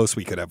coming close.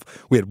 We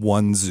had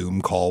one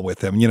Zoom call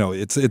with him,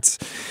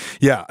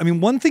 yeah.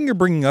 One thing you're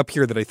bringing up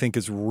here that I think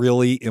is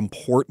really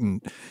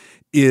important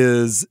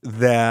is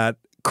that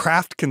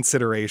craft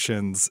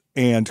considerations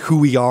and who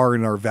we are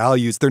and our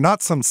values, they're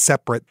not some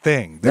separate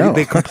thing.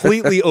 They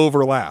completely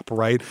overlap,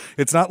 right?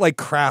 It's not like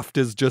craft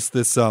is just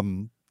this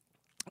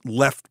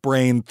left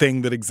brain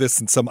thing that exists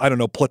in some, I don't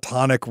know,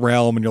 platonic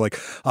realm, and you're like,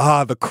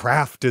 the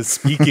craft is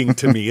speaking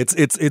to me.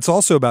 It's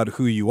also about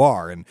who you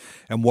are and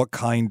what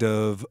kind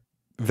of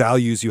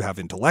values you have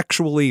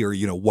intellectually, or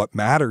what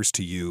matters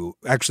to you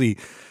actually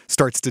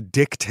starts to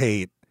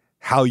dictate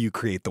how you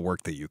create the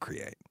work that you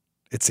create,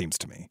 it seems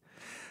to me.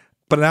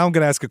 But now I'm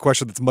going to ask a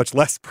question that's much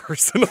less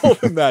personal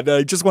than that.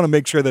 I just want to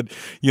make sure that,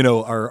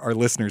 our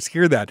listeners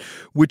hear that,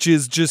 which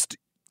is just,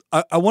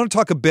 I want to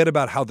talk a bit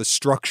about how the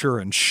structure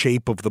and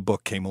shape of the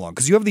book came along.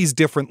 Because you have these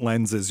different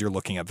lenses you're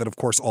looking at that, of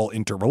course, all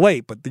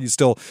interrelate. But you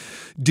still,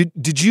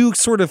 did you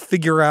sort of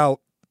figure out,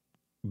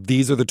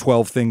 these are the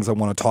 12 things I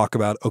want to talk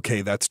about.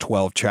 Okay, that's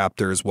 12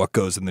 chapters. What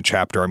goes in the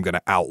chapter? I'm going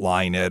to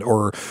outline it.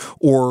 Or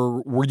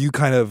were you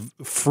kind of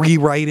free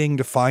writing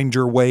to find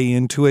your way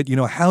into it?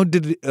 How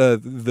did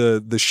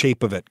the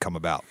shape of it come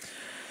about?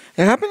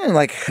 It happened in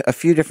like a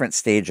few different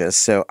stages.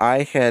 So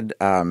I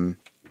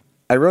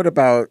wrote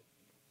about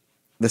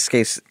this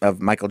case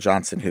of Michael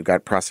Johnson, who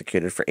got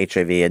prosecuted for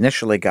HIV,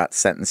 initially got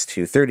sentenced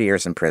to 30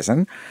 years in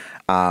prison.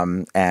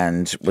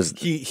 And was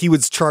he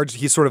was charged.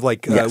 He sort of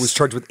was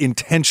charged with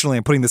intentionally.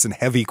 I'm putting this in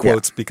heavy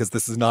quotes because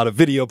this is not a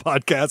video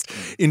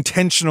podcast.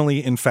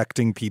 Intentionally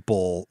infecting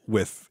people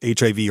with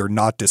HIV or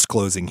not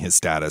disclosing his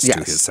status to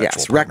his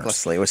sexual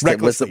partners.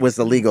 Recklessly was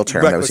the legal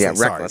term.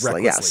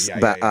 Recklessly. Yes.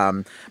 But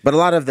a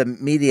lot of the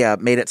media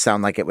made it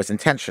sound like it was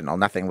intentional.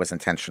 Nothing was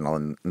intentional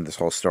in this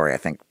whole story, I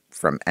think,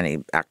 from any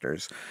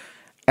actors.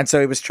 And so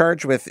he was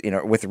charged with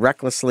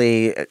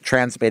recklessly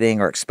transmitting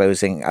or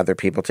exposing other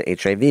people to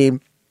HIV.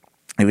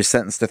 He was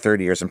sentenced to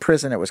 30 years in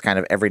prison. It was kind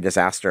of every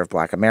disaster of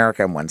Black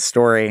America in one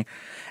story.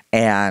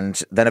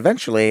 And then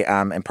eventually,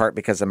 in part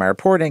because of my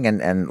reporting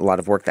and a lot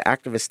of work the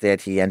activists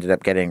did, he ended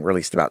up getting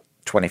released about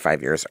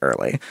 25 years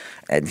early.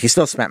 And he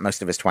still spent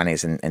most of his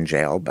 20s in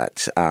jail,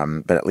 but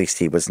at least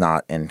he was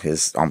not in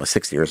his almost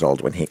 60 years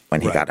old when he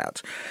got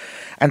out.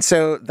 And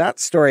so that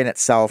story in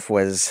itself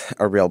was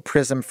a real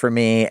prism for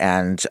me,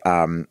 and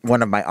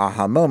one of my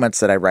aha moments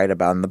that I write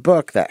about in the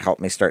book that helped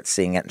me start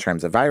seeing it in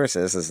terms of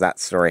viruses is that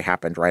story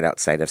happened right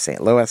outside of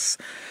St. Louis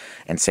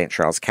in St.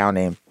 Charles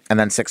County. And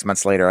then 6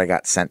 months later, I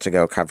got sent to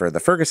go cover the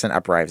Ferguson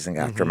uprising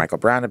after Michael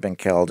Brown had been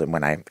killed. And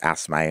when I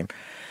asked my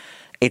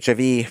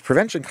HIV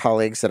prevention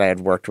colleagues that I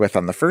had worked with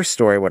on the first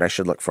story what I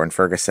should look for in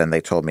Ferguson,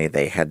 they told me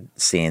they had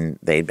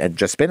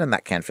just been in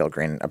that Canfield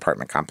Green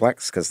apartment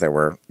complex because there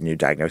were new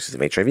diagnoses of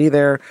HIV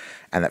there,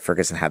 and that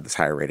Ferguson had this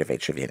higher rate of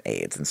HIV and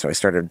AIDS. And so I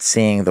started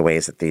seeing the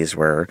ways that these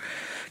were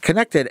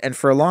connected. And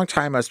for a long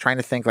time, I was trying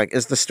to think,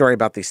 is the story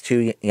about these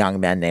two young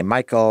men named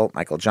Michael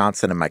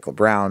Johnson and Michael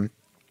Brown?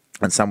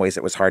 In some ways,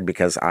 it was hard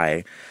because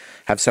I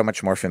have so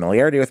much more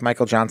familiarity with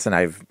Michael Johnson.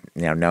 I've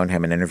known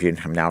him and interviewed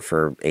him now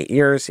for 8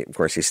 years. Of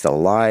course, he's still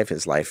alive.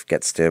 His life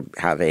gets to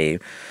have a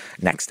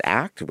next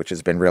act, which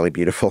has been really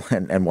beautiful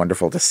and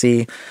wonderful to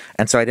see.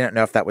 And so I didn't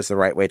know if that was the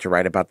right way to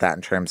write about that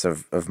in terms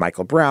of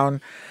Michael Brown.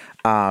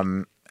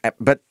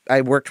 But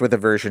I worked with a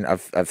version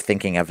of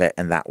thinking of it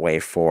in that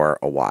way for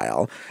a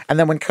while. And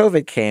then when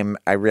COVID came,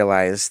 I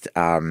realized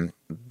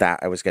that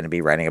I was going to be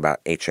writing about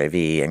HIV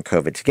and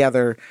COVID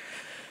together.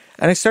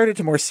 And I started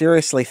to more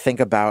seriously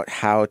think about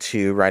how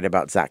to write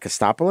about Zach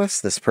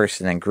Kostopoulos, this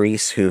person in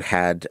Greece who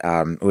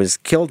was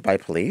killed by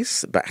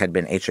police, but had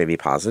been HIV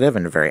positive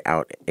and a very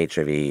out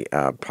HIV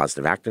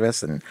positive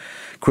activist and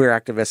queer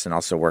activist, and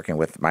also working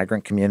with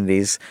migrant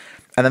communities.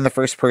 And then the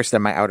first person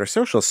in my outer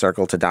social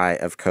circle to die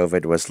of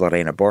COVID was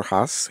Lorena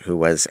Borjas, who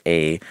was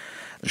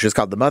she was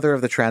called the mother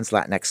of the trans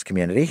Latinx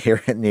community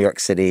here in New York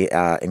City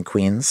in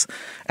Queens,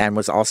 and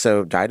was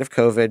also died of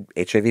COVID,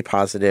 HIV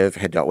positive,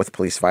 had dealt with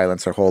police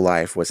violence her whole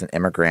life, was an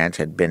immigrant,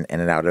 had been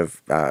in and out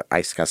of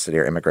ICE custody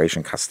or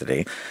immigration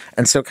custody.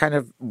 And so kind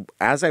of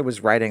as I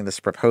was writing this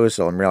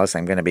proposal and realizing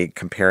I'm going to be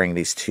comparing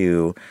these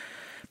two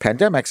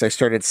pandemics, I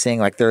started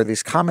seeing there are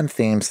these common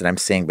themes that I'm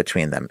seeing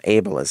between them: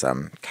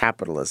 ableism,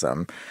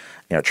 capitalism,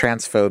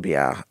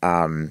 transphobia,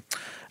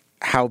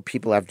 how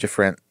people have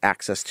different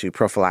access to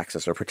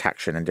prophylaxis or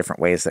protection in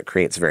different ways that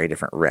creates very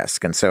different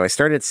risk. And so I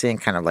started seeing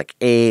kind of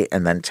 8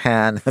 and then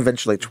 10,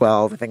 eventually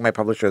 12. I think my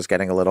publisher was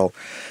getting a little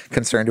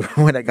concerned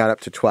when it got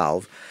up to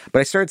 12. But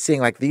I started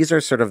seeing these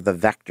are sort of the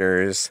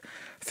vectors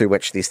through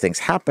which these things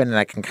happen, and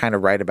I can kind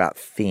of write about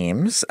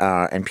themes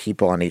and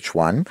people on each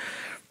one.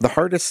 The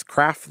hardest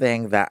craft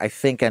thing that I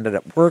think ended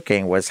up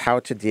working was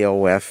how to deal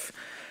with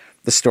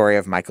the story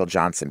of Michael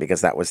Johnson,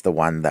 because that was the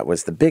one that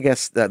was the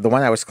biggest, the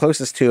one I was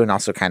closest to, and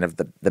also kind of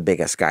the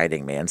biggest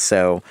guiding me. And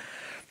so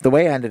the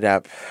way I ended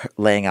up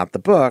laying out the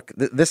book,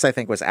 this I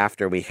think was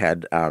after we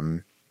had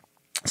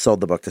sold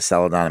the book to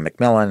Celadon and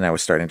Macmillan, and I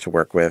was starting to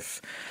work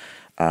with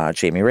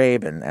Jamie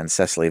Rabe and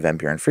Cecily Van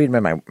Buren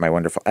Friedman, my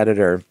wonderful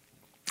editor.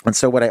 And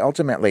so what I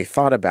ultimately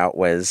thought about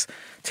was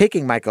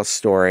taking Michael's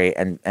story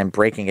and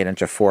breaking it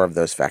into 4 of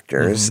those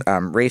vectors.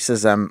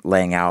 Racism,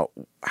 laying out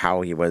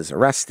how he was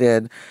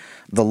arrested.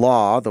 The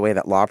law, the way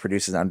that law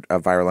produces a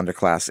viral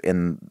underclass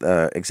in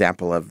the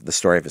example of the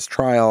story of his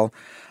trial.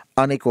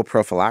 Unequal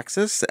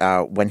prophylaxis,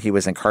 when he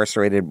was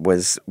incarcerated,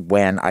 was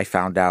when I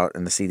found out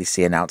and the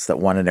CDC announced that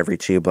 1 in every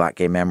 2 Black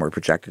gay men were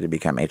projected to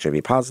become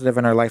HIV positive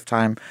in our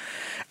lifetime.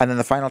 And then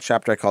the final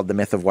chapter I called The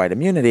Myth of White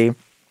Immunity,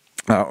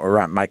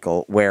 around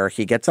Michael, where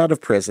he gets out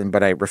of prison,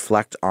 but I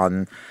reflect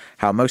on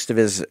how most of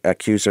his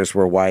accusers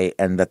were white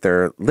and that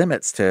there are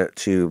limits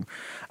to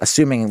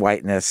assuming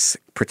whiteness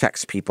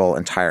protects people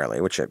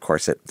entirely, which of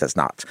course it does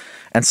not.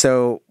 And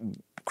so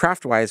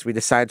craft-wise, we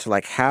decided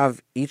to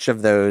have each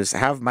of those,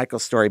 have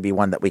Michael's story be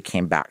one that we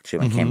came back to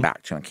and came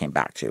back to and came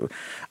back to,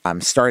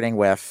 starting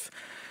with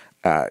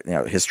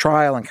his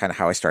trial and kind of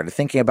how I started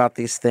thinking about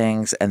these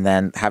things. And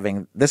then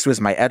this was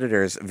my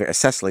editor's,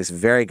 Cecily's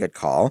very good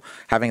call,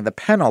 having the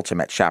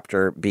penultimate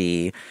chapter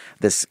be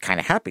this kind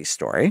of happy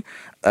story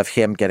of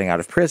him getting out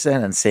of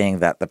prison and seeing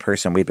that the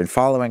person we've been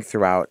following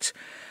throughout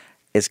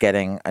is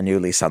getting a new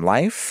lease on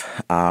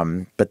life.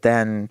 But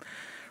then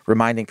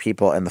reminding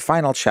people in the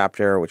final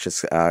chapter, which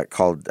is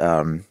called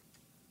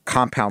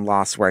Compound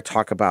Loss, where I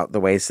talk about the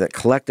ways that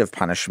collective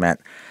punishment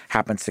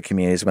happens to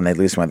communities when they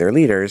lose one of their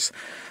leaders.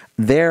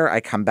 There, I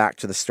come back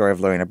to the story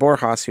of Lorena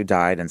Borjas, who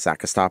died, and Zach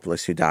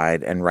Kostopoulos, who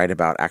died, and write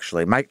about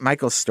actually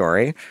Michael's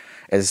story.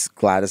 As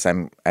glad as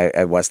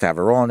I was to have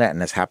a role in it,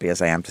 and as happy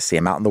as I am to see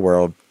him out in the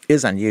world,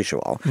 is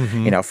unusual.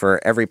 For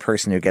every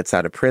person who gets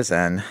out of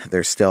prison,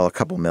 there's still a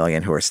couple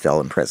million who are still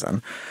in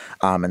prison.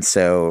 And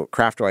so,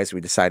 craft-wise, we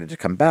decided to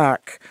come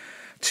back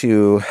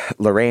to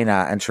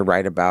Lorena and to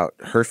write about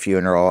her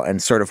funeral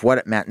and sort of what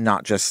it meant,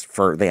 not just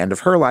for the end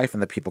of her life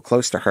and the people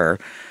close to her,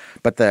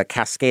 but the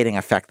cascading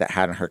effect that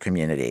had on her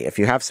community. If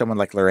you have someone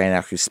like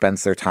Lorena who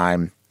spends their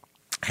time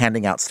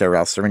handing out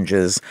sterile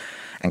syringes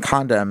and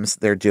condoms,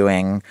 they're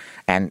doing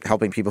and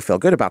helping people feel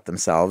good about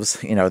themselves.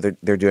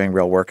 They're doing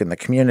real work in the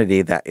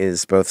community that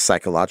is both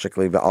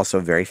psychologically but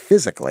also very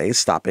physically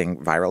stopping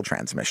viral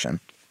transmission.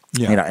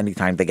 Yeah.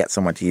 Anytime they get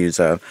someone to use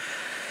a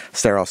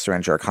sterile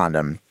syringe or a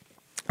condom.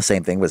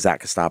 Same thing with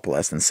Zach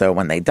Kostopoulos. And so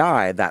when they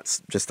die,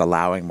 that's just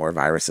allowing more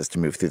viruses to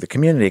move through the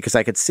community. Because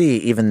I could see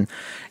even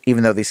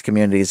though these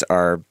communities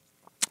are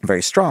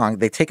very strong,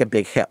 they take a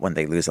big hit when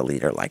they lose a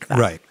leader like that.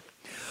 Right.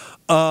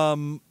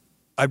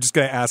 I'm just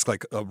going to ask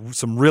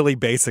some really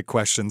basic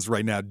questions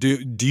right now. Do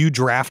you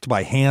draft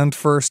by hand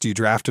first? Do you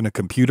draft in a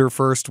computer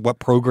first? What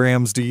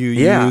programs do you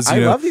use? I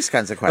love these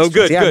kinds of questions.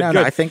 Oh, good, good.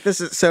 I think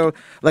this is so.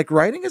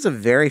 Writing is a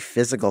very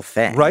physical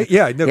thing, right?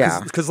 Yeah, no,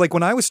 because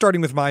when I was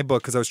starting with my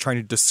book, because I was trying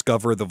to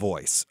discover the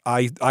voice,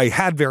 I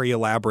had very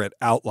elaborate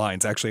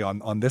outlines actually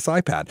on this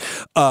iPad,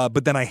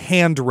 but then I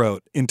hand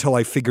wrote until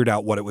I figured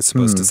out what it was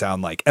supposed to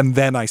sound like, and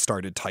then I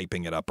started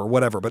typing it up or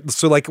whatever. But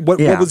so what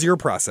was your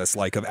process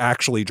like of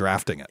actually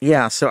drafting it?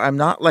 Yeah. So I'm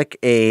not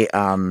I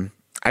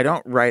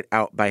don't write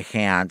out by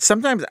hand.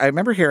 Sometimes I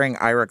remember hearing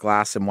Ira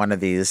Glass in one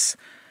of these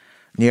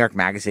New York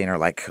Magazine or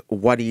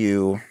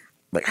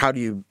how do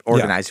you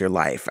organize your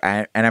life?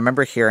 And I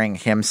remember hearing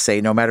him say,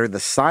 no matter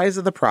the size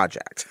of the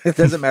project, it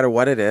doesn't matter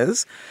what it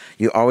is,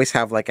 you always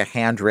have a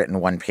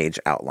handwritten 1-page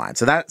outline.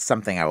 So that's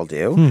something I will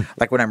do.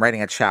 Like when I'm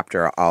writing a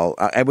chapter,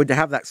 I would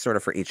have that sort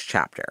of for each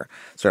chapter,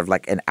 sort of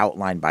like an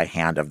outline by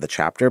hand of the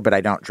chapter, but I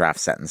don't draft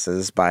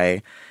sentences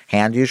by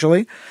hand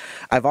usually.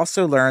 I've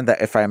also learned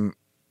that if I'm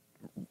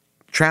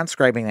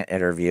transcribing an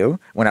interview.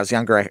 When I was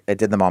younger, I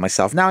did them all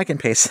myself. Now I can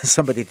pay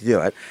somebody to do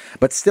it.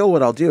 But still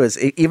what I'll do is,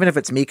 even if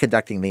it's me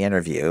conducting the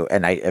interview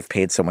and I have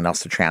paid someone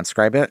else to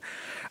transcribe it,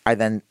 I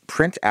then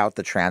print out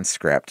the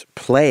transcript,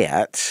 play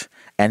it,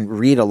 and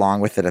read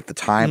along with it at the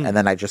time. And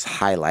then I just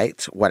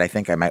highlight what I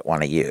think I might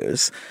want to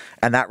use.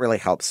 And that really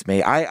helps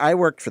me. I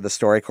worked for the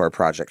StoryCorps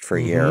project for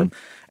a year,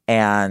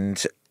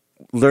 and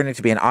learning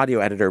to be an audio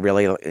editor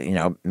really,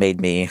 made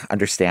me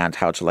understand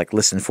how to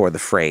listen for the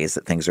phrase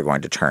that things are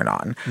going to turn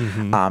on.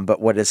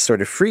 But what has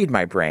sort of freed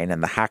my brain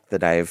and the hack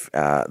that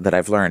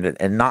I've learned,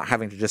 and not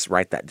having to just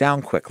write that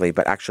down quickly,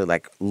 but actually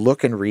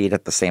look and read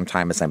at the same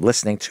time as I'm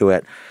listening to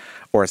it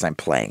or as I'm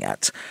playing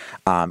it.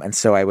 And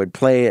so I would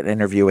play an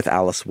interview with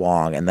Alice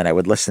Wong, and then I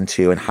would listen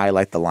to and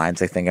highlight the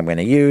lines I think I'm going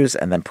to use,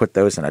 and then put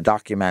those in a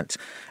document.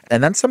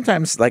 And then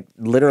sometimes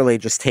literally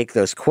just take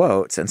those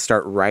quotes and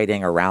start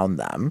writing around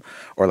them,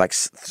 or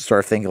sort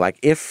of thinking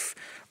if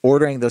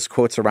ordering those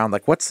quotes around,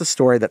 what's the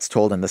story that's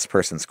told in this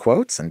person's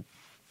quotes? And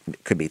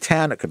it could be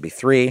 10, it could be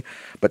 3,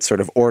 but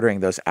sort of ordering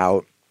those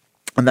out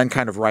and then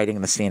kind of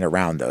writing the scene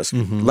around those,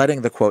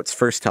 letting the quotes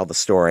first tell the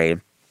story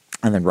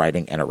and then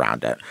writing in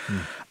around it.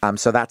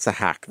 So that's a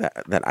hack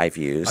that I've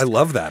used. I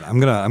love that.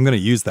 I'm gonna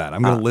use that.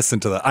 I'm gonna listen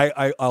to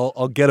that.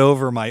 I'll get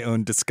over my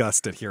own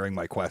disgust at hearing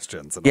my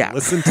questions and I'll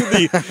listen to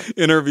the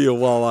interview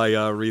while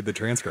I read the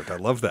transcript. I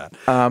love that.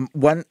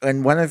 One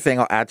other thing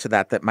I'll add to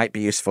that might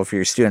be useful for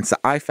your students that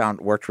I found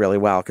worked really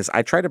well, because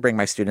I try to bring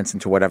my students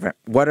into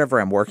whatever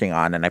I'm working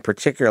on, and I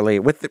particularly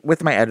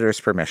with my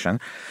editor's permission.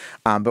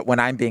 But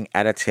when I'm being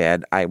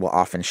edited, I will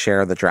often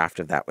share the draft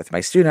of that with my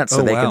students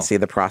so they can see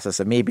the process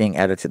of me being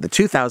edited. The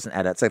 2,000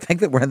 edits, I think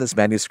that were in this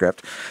manuscript.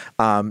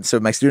 So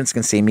my students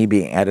can see me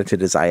being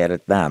edited as I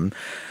edit them.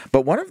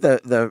 But one of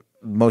the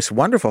most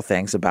wonderful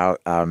things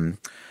about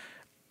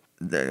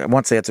I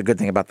won't say it's a good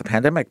thing about the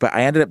pandemic, but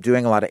I ended up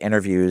doing a lot of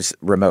interviews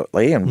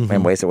remotely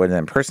in ways that weren't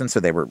in person,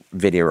 so they were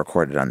video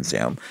recorded on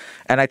Zoom.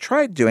 And I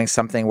tried doing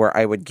something where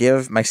I would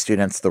give my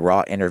students the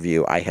raw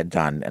interview I had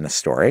done in a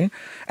story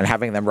and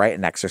having them write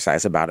an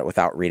exercise about it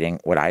without reading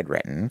what I'd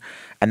written.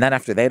 And then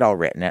after they'd all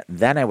written it,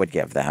 then I would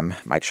give them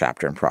my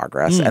chapter in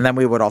progress. And then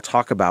we would all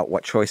talk about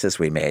what choices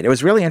we made. It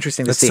was really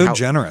interesting to see so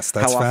generous.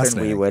 That's how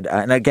often we would,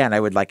 and again, I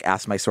would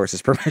ask my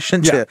sources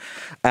permission to,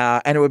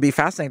 and it would be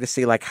fascinating to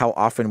see how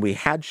often we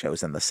had chosen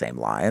the same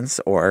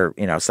lines, or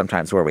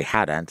sometimes where we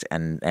hadn't,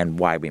 and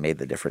why we made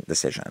the different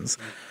decisions.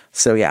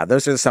 So yeah,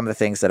 those are some of the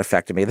things that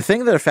affected me. The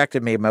thing that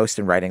affected me most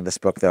in writing this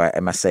book, though, I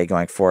must say,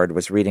 going forward,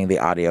 was reading the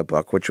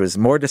audiobook, which was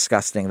more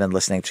disgusting than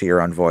listening to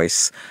your own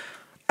voice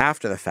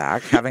after the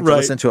fact, having to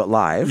listen to it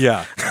live.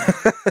 Yeah.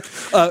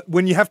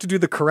 When you have to do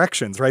the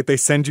corrections, right? They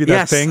send you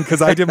that thing,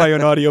 because I did my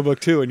own audiobook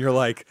too, and you're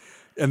like,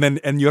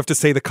 and you have to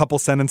say the couple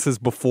sentences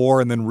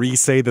before and then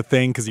re-say the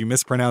thing because you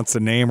mispronounced a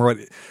name or what.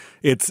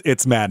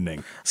 It's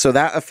maddening. So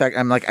that effect,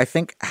 I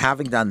think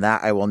having done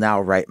that, I will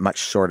now write much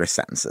shorter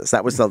sentences.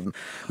 That was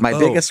my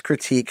biggest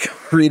critique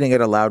reading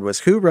it aloud was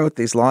who wrote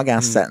these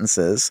long-ass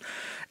sentences,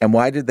 and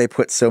why did they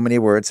put so many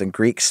words in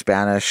Greek,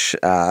 Spanish,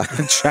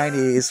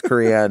 Chinese,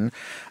 Korean,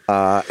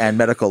 and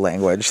medical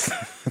language?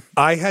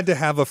 I had to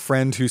have a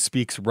friend who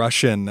speaks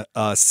Russian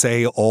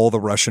say all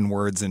the Russian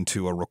words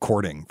into a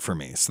recording for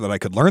me so that I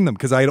could learn them,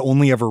 because I had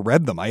only ever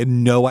read them. I had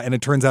and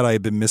it turns out I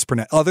had been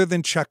mispronounced. Other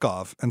than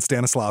Chekhov and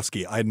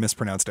Stanislavski, I had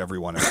mispronounced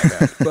everyone in my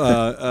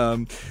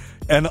head.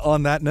 And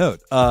on that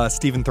note,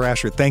 Stephen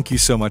Thrasher, thank you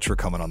so much for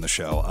coming on the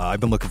show. I've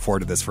been looking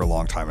forward to this for a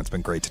long time. It's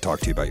been great to talk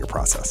to you about your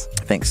process.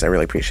 Thanks. I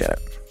really appreciate it.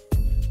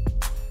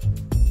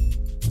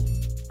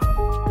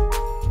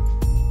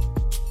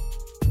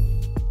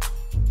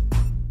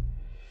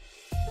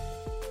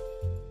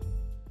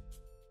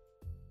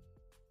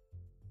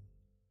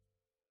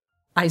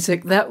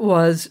 Isaac, that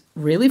was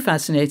really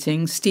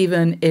fascinating.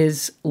 Stephen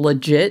is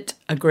legit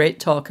a great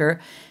talker.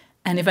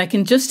 And if I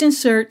can just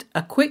insert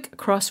a quick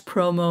cross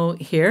promo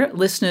here,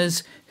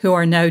 listeners who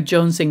are now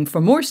jonesing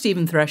for more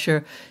Stephen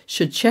Thrasher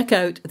should check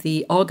out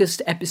the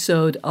August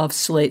episode of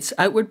Slate's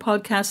Outward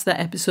podcast. That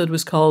episode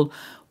was called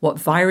What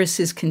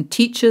Viruses Can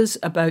Teach Us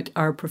About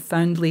Our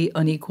Profoundly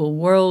Unequal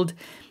World.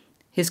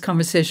 His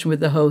conversation with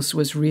the host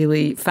was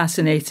really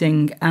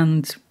fascinating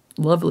and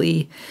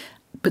lovely.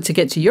 But to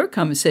get to your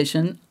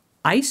conversation,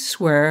 I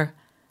swear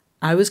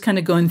I was kind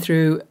of going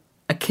through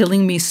a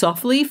killing me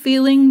softly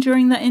feeling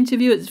during that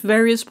interview at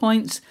various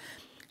points,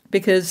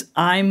 because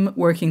I'm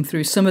working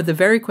through some of the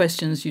very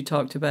questions you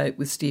talked about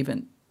with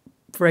Stephen.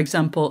 For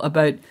example,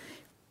 about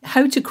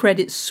how to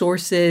credit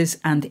sources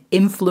and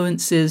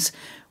influences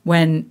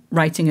when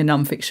writing a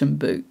nonfiction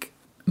book.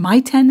 My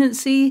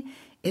tendency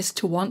is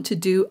to want to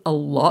do a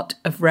lot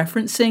of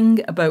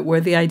referencing about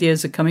where the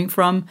ideas are coming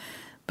from,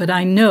 but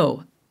I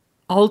know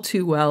all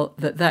too well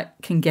that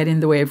can get in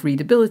the way of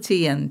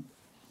readability and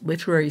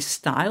literary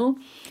style.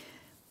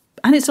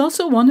 And it's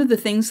also one of the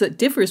things that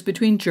differs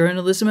between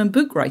journalism and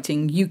book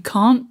writing. You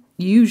can't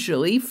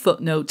usually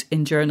footnote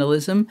in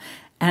journalism,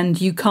 and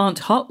you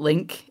can't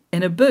hotlink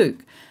in a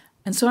book.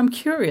 And so I'm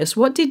curious,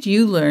 what did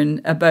you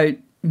learn about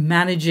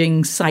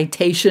managing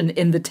citation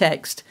in the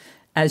text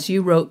as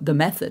you wrote The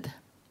Method?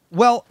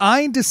 Well,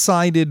 I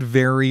decided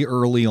very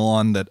early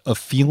on that a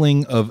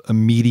feeling of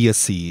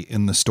immediacy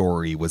in the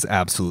story was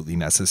absolutely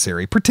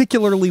necessary,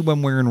 particularly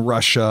when we're in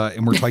Russia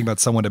and we're talking about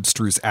somewhat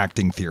abstruse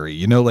acting theory.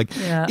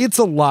 It's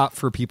a lot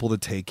for people to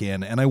take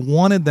in, and I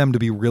wanted them to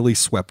be really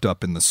swept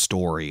up in the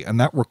story, and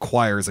that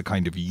requires a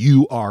kind of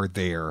you are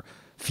there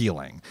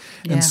feeling.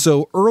 Yeah. And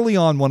so early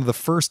on, one of the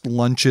first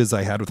lunches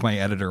I had with my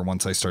editor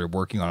once I started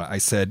working on it, I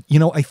said,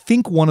 I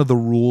think one of the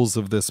rules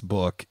of this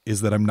book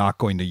is that I'm not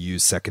going to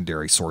use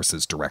secondary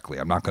sources directly.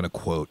 I'm not going to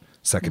quote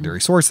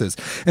secondary sources.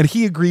 And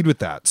he agreed with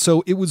that.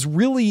 So it was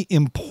really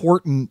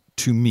important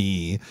to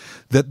me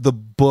that the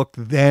book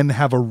then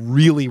have a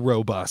really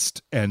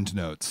robust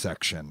endnote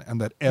section and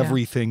that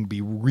everything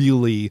be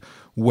really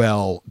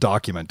well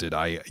documented.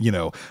 I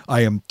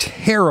am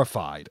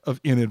terrified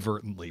of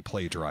inadvertently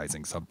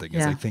plagiarizing something,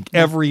 as I think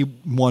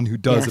everyone who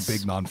does a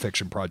big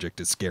nonfiction project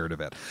is scared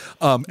of it.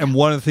 And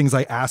one of the things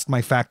I asked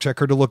my fact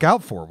checker to look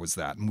out for was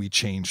that, and we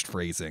changed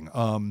phrasing.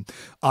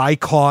 I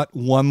caught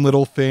one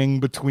little thing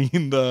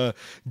between the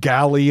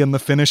galley and the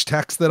finished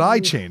text that I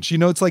changed.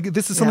 It's like,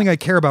 this is something I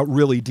care about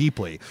really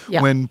deeply.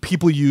 Yeah. When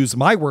people use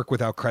my work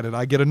without credit,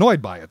 I get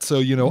annoyed by it. So,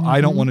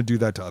 I don't want to do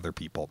that to other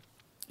people.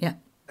 Yeah.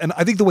 And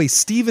I think the way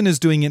Stephen is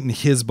doing it in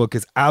his book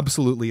is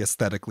absolutely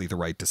aesthetically the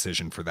right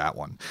decision for that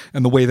one.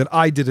 And the way that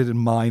I did it in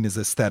mine is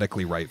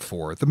aesthetically right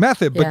for the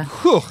method. But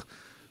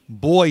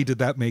boy, did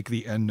that make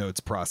the endnotes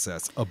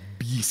process a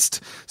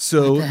beast.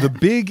 So the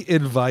big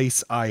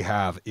advice I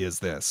have is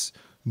this: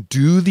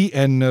 do the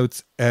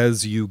endnotes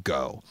as you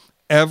go.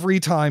 Every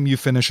time you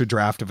finish a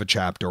draft of a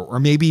chapter, or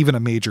maybe even a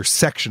major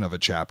section of a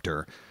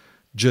chapter,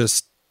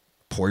 just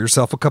pour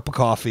yourself a cup of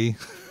coffee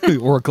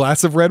or a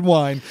glass of red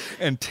wine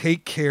and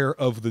take care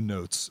of the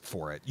notes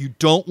for it. You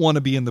don't want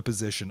to be in the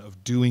position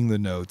of doing the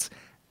notes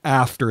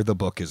after the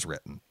book is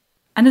written.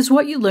 And has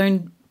what you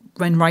learned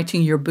when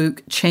writing your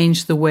book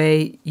changed the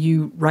way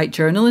you write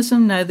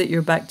journalism now that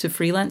you're back to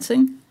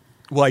freelancing?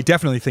 Well, I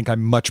definitely think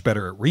I'm much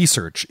better at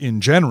research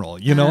in general.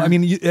 I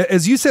mean,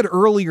 as you said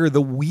earlier,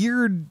 the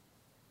weird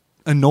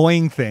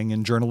annoying thing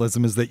in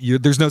journalism is that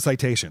there's no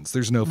citations,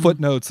 there's no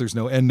footnotes, there's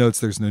no endnotes,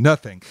 there's no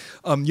nothing.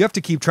 You have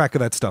to keep track of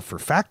that stuff for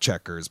fact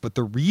checkers, but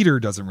the reader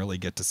doesn't really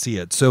get to see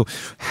it. So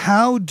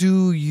how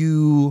do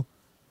you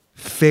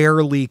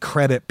fairly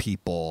credit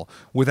people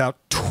without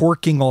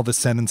torquing all the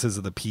sentences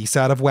of the piece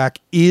out of whack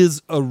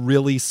is a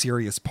really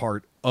serious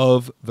part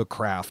of the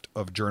craft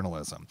of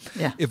journalism.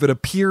 Yeah. If it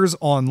appears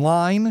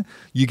online,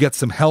 you get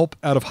some help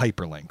out of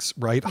hyperlinks,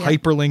 right? Yeah.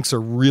 Hyperlinks are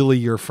really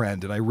your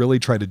friend, and I really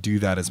try to do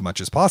that as much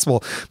as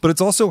possible. But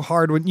it's also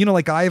hard when,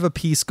 like I have a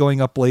piece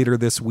going up later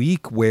this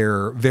week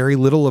where very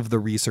little of the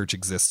research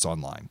exists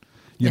online.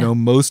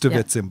 Most of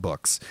it's in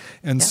books.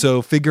 And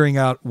so figuring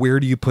out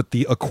where do you put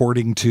the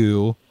according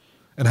to,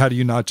 and how do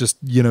you not just,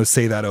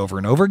 say that over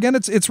and over again?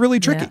 It's really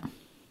tricky.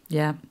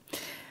 Yeah.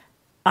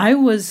 I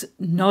was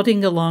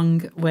nodding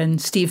along when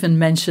Stephen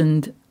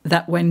mentioned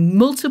that when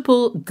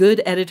multiple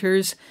good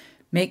editors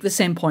make the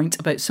same point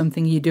about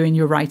something you do in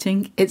your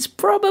writing, it's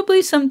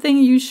probably something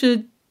you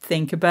should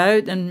think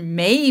about and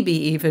maybe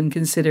even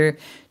consider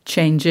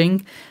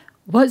changing.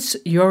 What's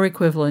your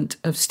equivalent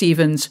of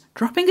Stephen's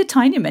dropping a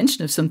tiny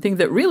mention of something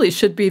that really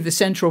should be the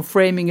central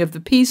framing of the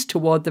piece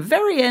toward the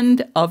very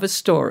end of a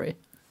story?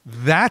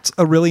 That's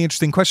a really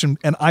interesting question,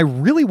 and I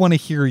really want to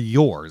hear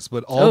yours,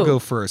 but I'll go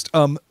first.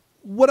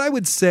 What I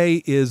would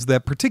say is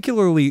that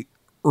particularly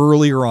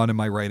earlier on in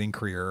my writing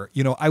career,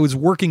 I was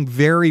working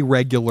very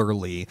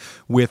regularly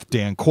with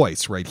Dan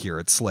Kois right here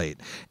at Slate.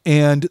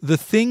 And the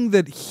thing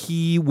that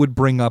he would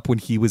bring up when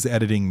he was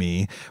editing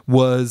me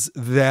was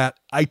that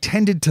I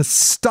tended to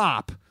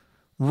stop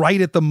right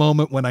at the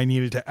moment when I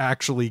needed to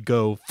actually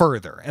go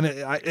further. And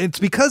it's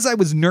because I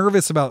was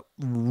nervous about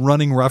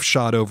running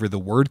roughshod over the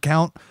word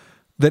count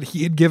that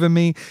he had given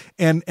me.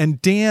 And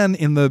Dan,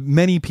 in the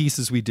many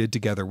pieces we did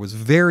together, was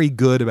very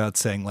good about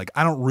saying, like,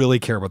 I don't really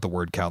care about the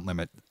word count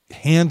limit.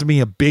 Hand me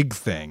a big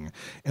thing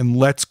and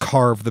let's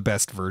carve the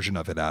best version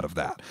of it out of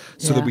that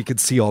so that we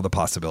could see all the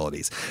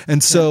possibilities.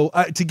 And so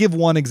to give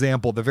one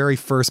example, the very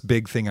first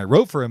big thing I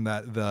wrote for him,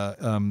 that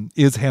the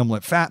Is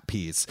Hamlet Fat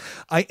piece,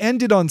 I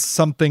ended on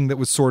something that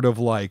was sort of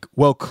like,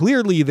 well,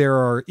 clearly there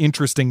are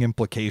interesting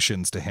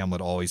implications to Hamlet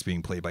always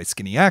being played by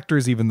skinny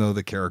actors, even though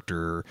the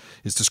character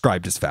is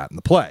described as fat in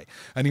the play.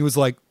 And he was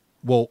like,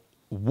 well,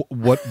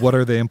 what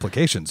are the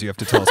implications? You have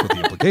to tell us what the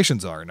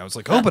implications are. And I was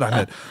like, but I'm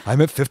at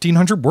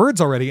 1,500 words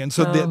already. And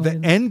so the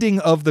ending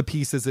of the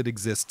piece as it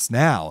exists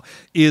now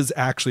is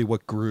actually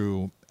what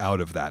grew out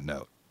of that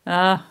note.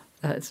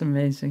 That's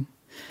amazing.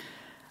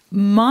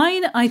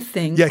 Mine, I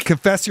think. Yeah,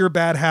 confess your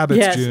bad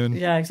habits, June.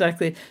 Yeah,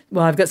 exactly.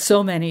 Well, I've got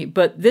so many,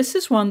 but this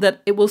is one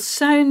that it will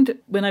sound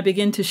when I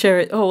begin to share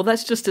it, well,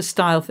 that's just a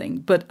style thing.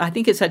 But I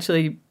think it's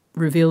actually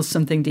reveals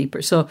something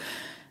deeper. So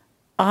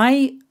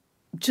I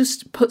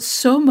just put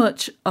so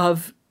much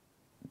of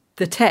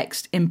the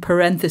text in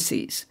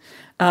parentheses.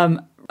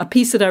 A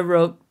piece that I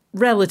wrote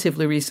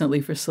relatively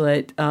recently for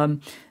Slate,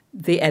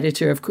 the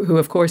editor, who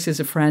of course is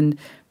a friend,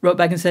 wrote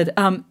back and said,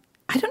 I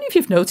don't know if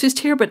you've noticed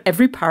here, but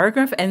every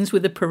paragraph ends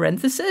with a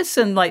parenthesis,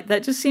 and like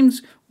that just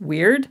seems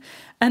weird.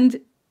 And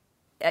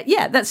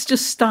that's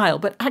just style.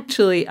 But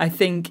actually, I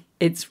think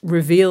it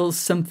reveals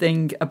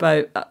something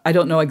about, I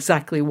don't know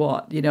exactly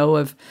what,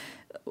 of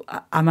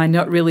am I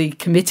not really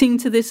committing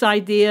to this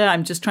idea?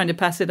 I'm just trying to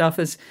pass it off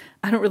as,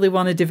 I don't really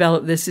want to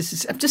develop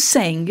this. I'm just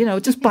saying,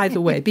 just by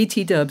the way,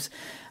 BT dubs.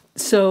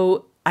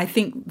 So I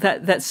think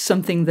that's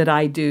something that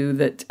I do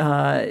that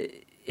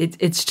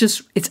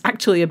it's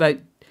actually about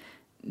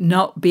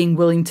not being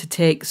willing to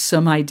take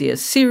some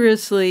ideas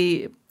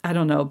seriously. I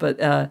don't know, but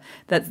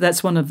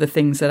that's one of the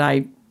things that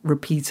I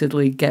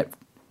repeatedly get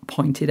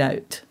pointed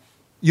out.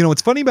 You know,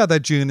 what's funny about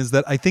that, June, is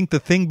that I think the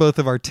thing both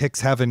of our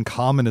ticks have in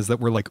common is that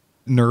we're like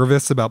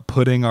nervous about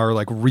putting our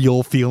like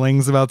real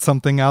feelings about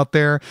something out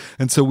there.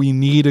 And so we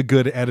need a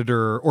good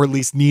editor, or at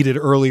least needed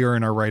earlier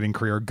in our writing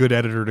career, a good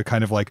editor to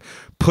kind of like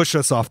push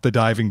us off the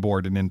diving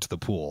board and into the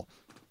pool.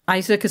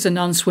 Isaac is a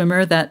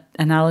non-swimmer. That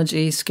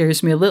analogy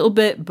scares me a little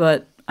bit,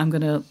 but I'm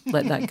going to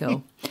let that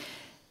go.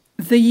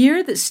 The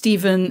year that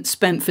Stephen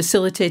spent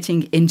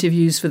facilitating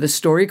interviews for the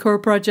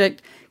StoryCorps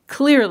project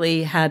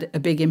clearly had a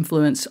big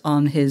influence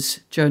on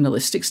his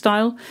journalistic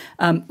style.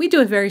 We do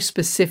a very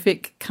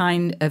specific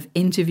kind of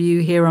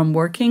interview here on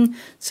Working.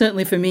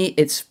 Certainly for me,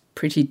 it's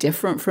pretty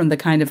different from the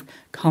kind of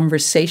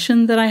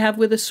conversation that I have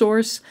with a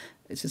source.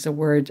 This is a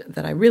word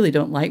that I really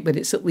don't like, but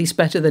it's at least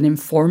better than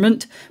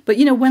informant. But,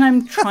 you know, when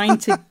I'm trying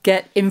to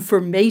get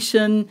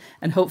information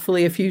and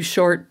hopefully a few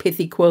short,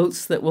 pithy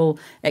quotes that will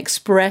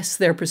express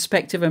their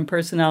perspective and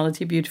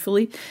personality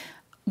beautifully,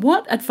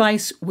 what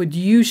advice would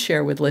you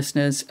share with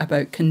listeners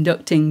about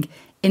conducting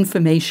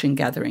information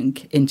gathering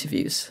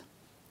interviews?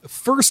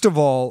 First of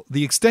all,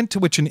 the extent to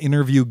which an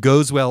interview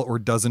goes well or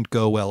doesn't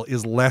go well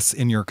is less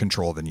in your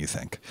control than you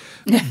think.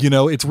 You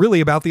know, it's really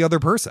about the other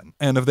person.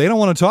 And if they don't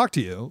want to talk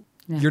to you,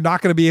 you're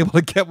not going to be able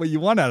to get what you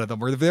want out of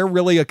them. Or if they're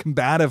really a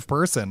combative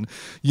person,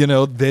 you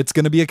know, it's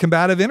going to be a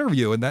combative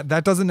interview. And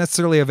that doesn't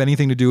necessarily have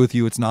anything to do with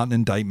you. It's not an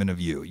indictment of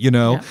you, you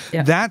know?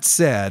 Yeah. That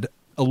said,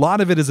 a lot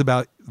of it is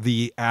about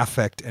the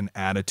affect and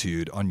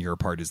attitude on your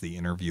part as the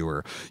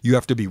interviewer. You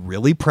have to be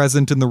really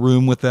present in the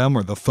room with them,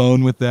 or the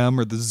phone with them,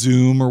 or the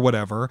Zoom or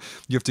whatever.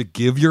 You have to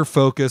give your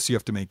focus. You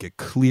have to make it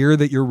clear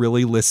that you're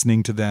really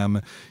listening to them.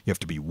 You have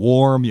to be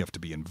warm. You have to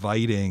be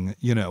inviting,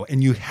 you know,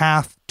 and you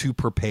have to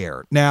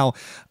prepare. Now,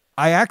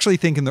 I actually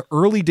think in the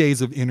early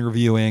days of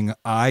interviewing,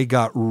 I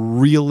got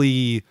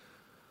really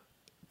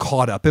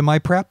caught up in my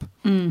prep,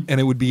 and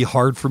it would be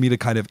hard for me to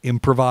kind of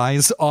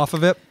improvise off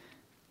of it.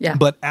 Yeah.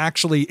 But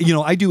actually, you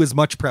know, I do as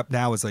much prep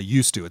now as I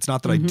used to. It's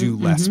not that I do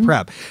less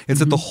prep.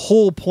 It's that the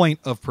whole point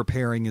of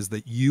preparing is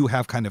that you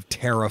have kind of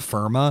terra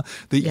firma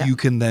that you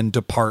can then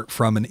depart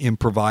from and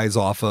improvise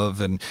off of.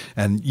 And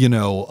you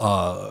know,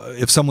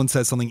 if someone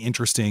says something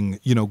interesting,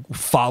 you know,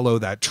 follow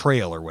that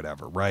trail or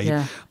whatever, right?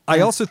 Yeah.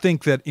 I also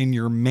think that in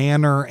your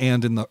manner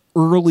and in the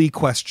early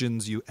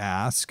questions you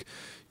ask,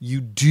 you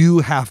do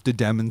have to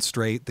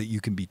demonstrate that you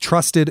can be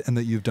trusted and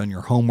that you've done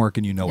your homework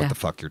and you know what the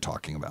fuck you're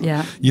talking about.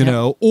 Yeah. You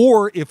know,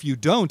 or if you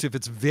don't, if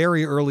it's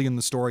very early in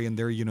the story and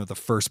they're, you know, the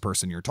first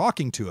person you're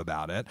talking to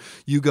about it,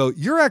 you go,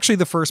 you're actually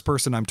the first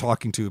person I'm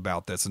talking to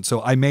about this. And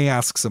so I may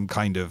ask some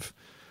kind of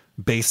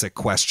basic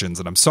questions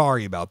and I'm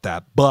sorry about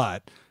that.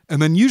 But,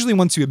 and then usually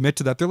once you admit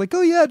to that, they're like,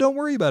 oh yeah, don't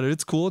worry about it.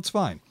 It's cool. It's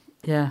fine.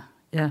 Yeah.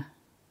 Yeah.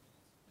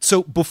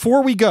 So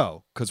before we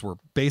go, because we're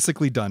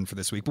basically done for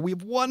this week, but we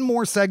have one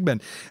more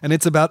segment, and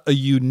it's about a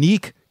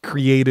unique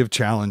creative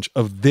challenge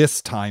of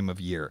this time of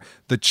year,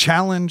 the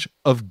challenge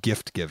of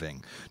gift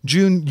giving.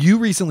 June, you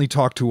recently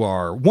talked to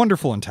our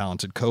wonderful and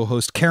talented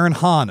co-host Karen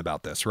Hahn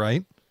about this,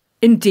 right?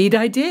 Indeed,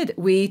 I did.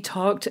 We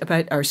talked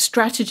about our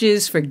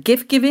strategies for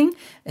gift giving,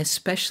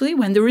 especially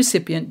when the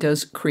recipient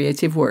does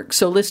creative work.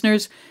 So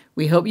listeners,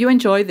 we hope you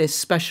enjoy this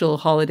special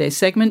holiday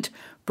segment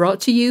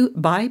brought to you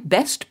by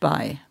Best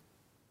Buy.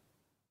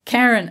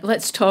 Karen,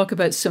 let's talk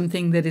about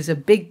something that is a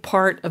big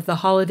part of the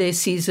holiday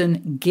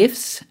season,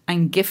 gifts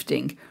and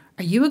gifting.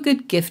 Are you a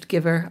good gift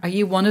giver? Are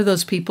you one of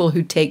those people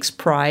who takes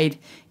pride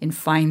in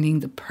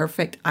finding the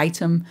perfect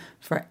item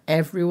for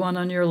everyone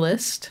on your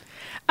list?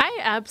 I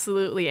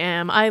absolutely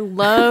am. I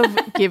love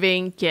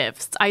giving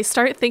gifts. I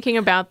start thinking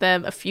about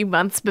them a few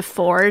months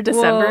before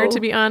December, to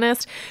be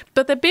honest.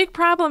 But the big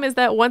problem is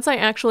that once I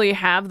actually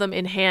have them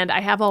in hand,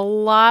 I have a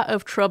lot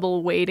of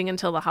trouble waiting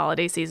until the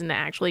holiday season to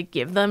actually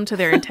give them to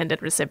their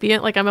intended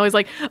recipient. Like, I'm always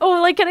like,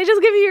 oh, like, can I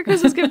just give you your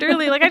Christmas gift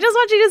early? Like, I just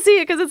want you to see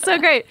it because it's so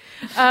great.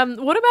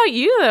 What about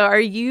you, though? Are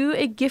you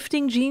a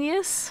gifting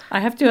genius? I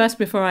have to ask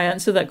before I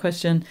answer that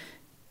question.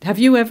 Have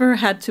you ever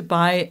had to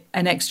buy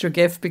an extra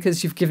gift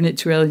because you've given it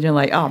too early and you're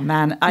like, oh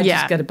man, I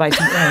just got to buy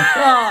something else.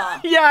 Oh.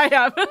 Yeah, I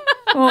have.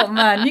 Oh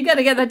man, you got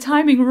to get the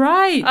timing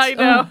right. I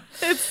know. Oh.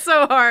 It's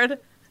so hard.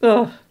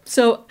 Oh.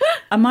 So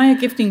am I a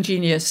gifting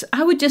genius?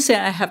 I would just say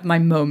I have my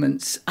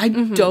moments. I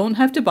don't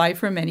have to buy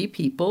for many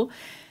people.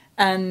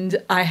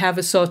 And I have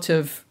a sort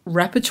of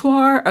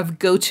repertoire of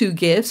go-to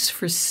gifts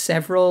for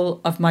several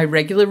of my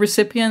regular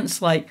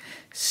recipients, like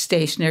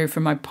stationery for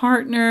my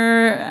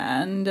partner.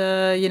 And,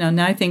 you know,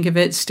 now I think of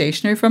it,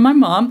 stationery for my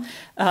mom.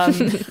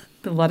 A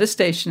lot of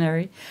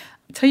stationery.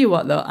 I'll tell you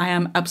what, though, I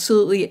am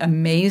absolutely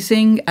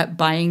amazing at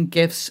buying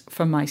gifts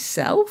for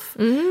myself.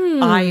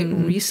 I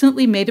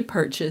recently made a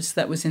purchase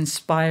that was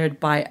inspired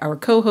by our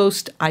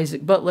co-host,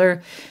 Isaac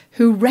Butler,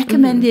 who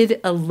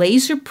recommended a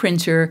laser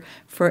printer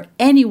for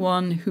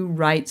anyone who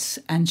writes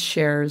and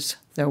shares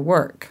their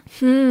work.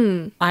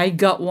 I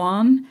got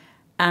one,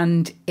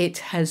 and it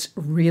has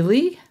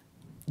really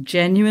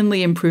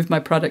genuinely improved my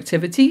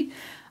productivity.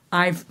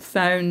 I've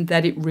found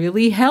that it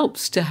really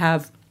helps to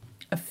have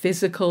a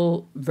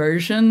physical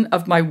version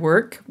of my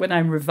work when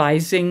I'm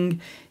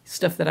revising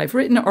stuff that I've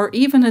written, or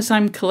even as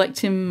I'm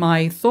collecting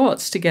my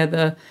thoughts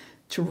together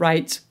to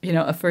write,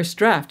 a first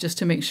draft just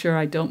to make sure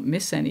I don't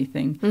miss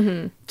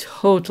anything.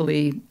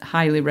 Totally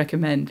highly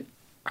recommend.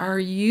 Are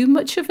you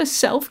much of a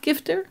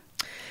self-gifter?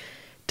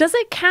 Does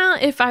it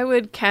count if I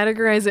would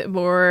categorize it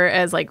more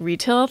as like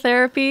retail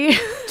therapy?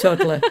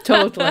 Totally.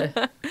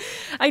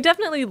 I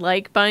definitely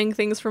like buying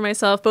things for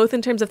myself, both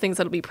in terms of things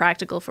that'll be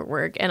practical for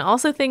work and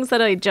also things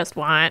that I just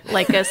want,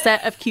 like a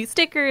set of cute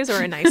stickers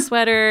or a nice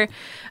sweater.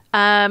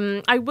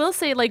 I will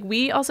say, like,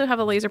 we also have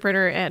a laser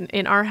printer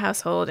in our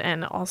household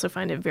and also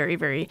find it very,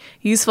 very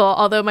useful.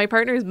 Although my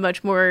partner is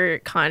much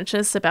more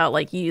conscious about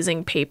like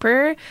using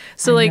paper.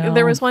 So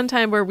there was one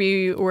time where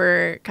we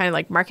were kind of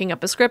like marking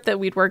up a script that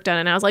we'd worked on,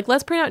 and I was like,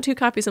 let's print out 2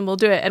 copies and we'll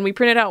do it. And we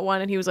printed out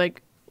one, and he was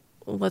like,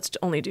 let's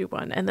only do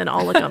one, and then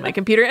I'll look on my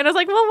computer. And I was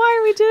like, well, why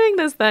are we doing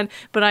this then?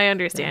 But I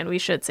understand we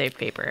should save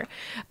paper.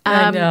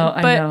 I know.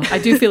 I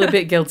do feel a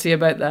bit guilty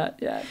about that.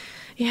 Yeah.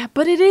 Yeah,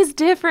 but it is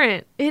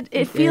different.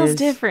 It feels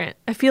different.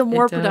 I feel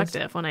more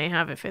productive when I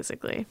have it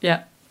physically.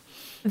 Yeah.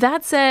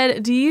 That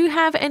said, do you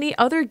have any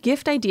other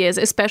gift ideas,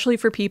 especially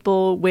for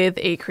people with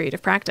a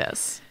creative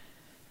practice?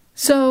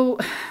 So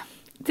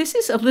this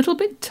is a little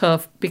bit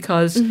tough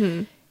because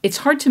it's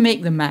hard to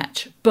make the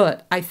match,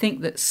 but I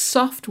think that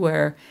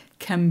software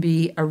can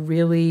be a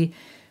really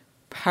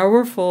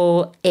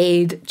powerful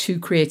aid to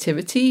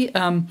creativity.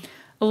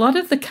 A lot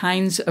of the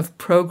kinds of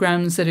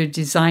programs that are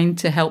designed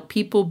to help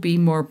people be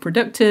more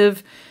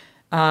productive,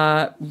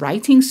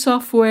 writing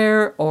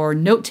software or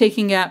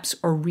note-taking apps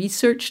or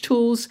research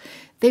tools,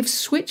 they've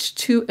switched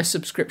to a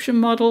subscription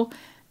model,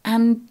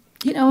 and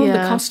the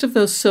cost of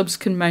those subs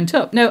can mount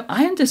up. Now,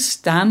 I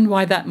understand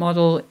why that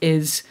model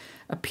is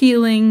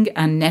appealing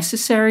and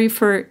necessary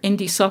for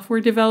indie software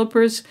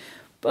developers,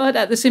 but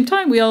at the same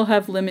time, we all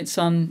have limits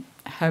on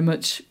how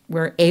much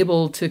we're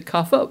able to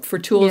cough up for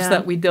tools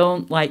that we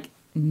don't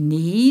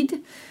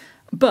need.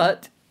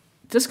 But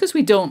just because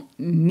we don't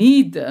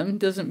need them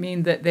doesn't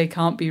mean that they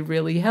can't be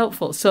really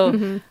helpful.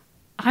 So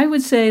I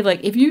would say,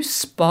 if you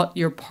spot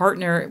your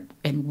partner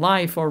in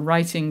life or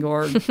writing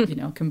or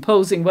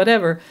composing,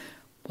 whatever,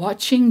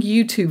 watching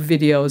YouTube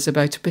videos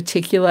about a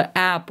particular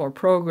app or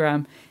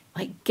program,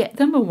 get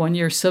them a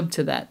 1-year sub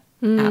to that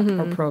app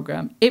or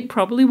program. It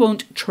probably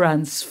won't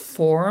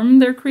transform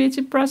their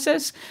creative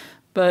process,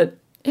 but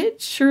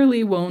it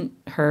surely won't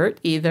hurt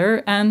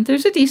either. And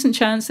there's a decent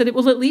chance that it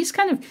will at least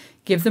kind of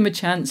give them a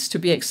chance to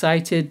be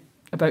excited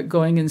about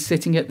going and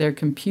sitting at their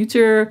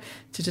computer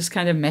to just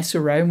kind of mess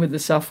around with the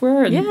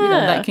software. And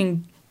that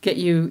can get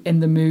you in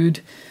the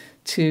mood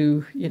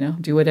to,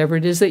 do whatever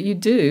it is that you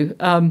do.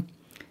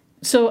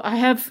 So I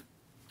have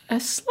a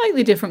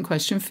slightly different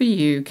question for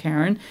you,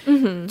 Karen.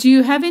 Do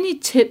you have any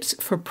tips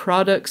for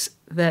products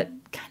that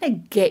kind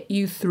of get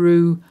you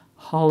through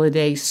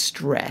holiday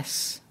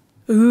stress?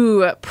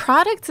 Ooh,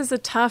 products is a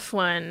tough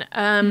one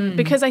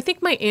because I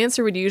think my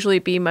answer would usually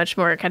be much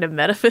more kind of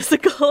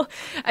metaphysical.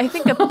 I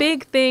think a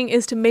big thing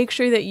is to make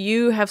sure that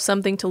you have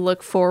something to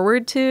look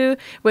forward to,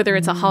 whether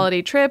it's a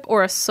holiday trip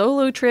or a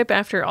solo trip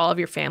after all of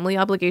your family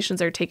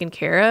obligations are taken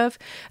care of.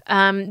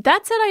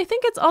 That said, I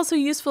think it's also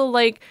useful,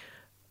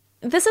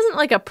 this isn't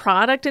like a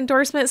product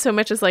endorsement so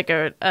much as like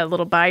a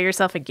little buy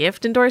yourself a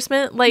gift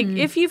endorsement.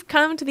 If you've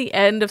come to the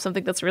end of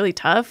something that's really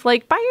tough,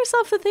 buy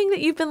yourself the thing that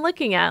you've been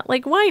looking at.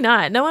 Why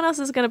not? No one else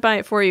is going to buy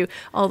it for you.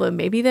 Although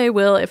maybe they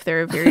will if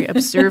they're a very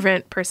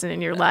observant person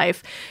in your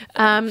life.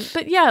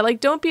 But yeah,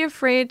 don't be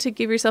afraid to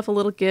give yourself a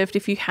little gift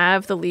if you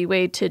have the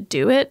leeway to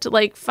do it.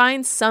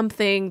 Find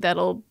something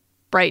that'll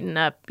brighten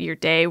up your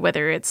day,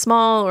 whether it's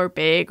small or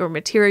big or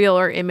material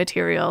or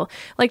immaterial.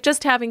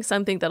 Just having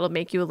something that'll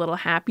make you a little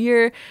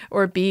happier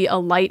or be a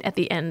light at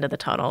the end of the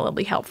tunnel will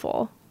be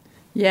helpful.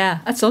 Yeah,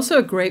 that's also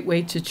a great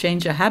way to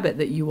change a habit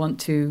that you want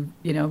to,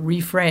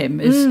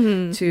 reframe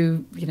is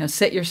to,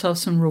 set yourself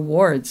some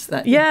rewards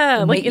that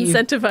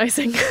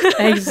incentivizing.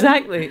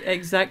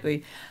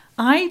 Exactly.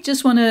 I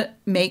just want to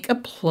make a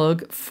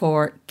plug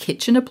for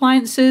kitchen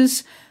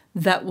appliances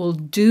that will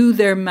do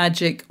their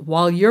magic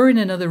while you're in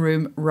another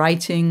room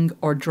writing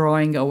or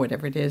drawing or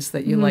whatever it is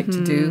that you like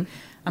to do.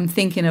 I'm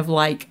thinking of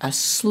a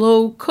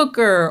slow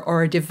cooker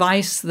or a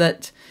device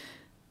that,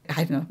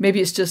 I don't know, maybe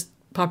it's just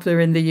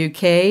popular in the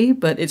UK,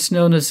 but it's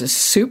known as a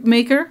soup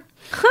maker.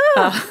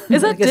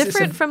 Is that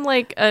different from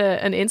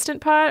an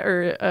Instant Pot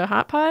or a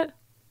hot pot?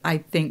 I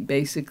think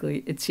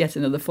basically it's yet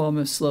another form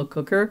of slow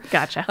cooker.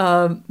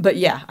 Gotcha. But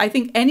yeah, I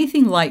think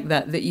anything like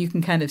that you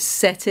can kind of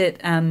set it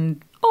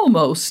and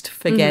almost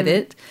forget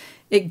it.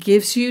 It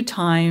gives you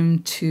time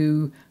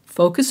to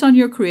focus on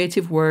your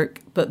creative work,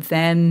 but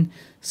then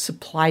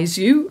supplies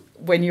you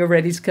when you're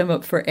ready to come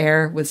up for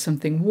air with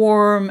something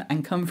warm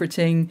and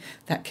comforting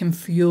that can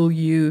fuel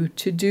you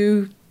to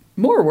do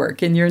more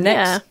work in your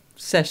next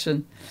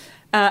session.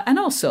 And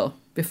also,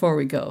 before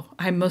we go,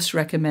 I must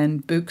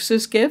recommend books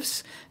as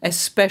gifts,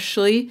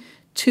 especially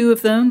 2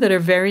 of them that are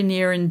very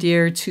near and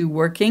dear to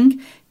working.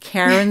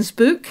 Karen's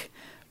book,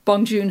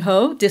 Bong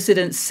Joon-ho,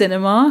 Dissident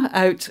Cinema,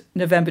 out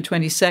November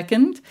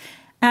 22nd.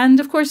 And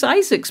of course,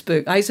 Isaac's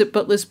book, Isaac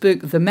Butler's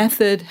book, The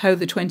Method, How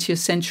the 20th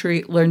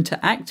Century Learned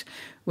to Act,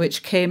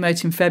 which came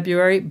out in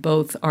February.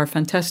 Both are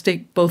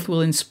fantastic. Both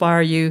will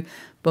inspire you.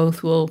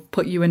 Both will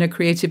put you in a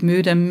creative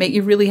mood and make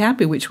you really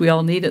happy, which we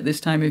all need at this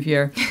time of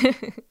year.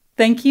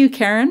 Thank you,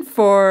 Karen,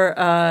 for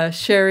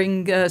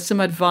sharing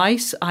some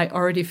advice. I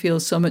already feel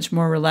so much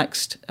more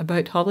relaxed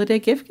about holiday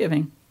gift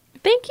giving.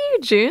 Thank you,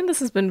 June. This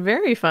has been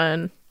very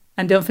fun.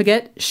 And don't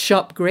forget,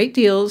 shop great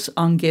deals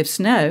on gifts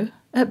now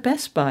at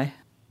Best Buy.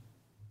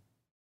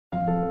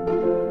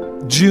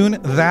 June,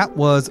 that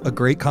was a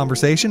great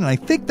conversation, and I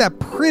think that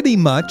pretty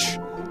much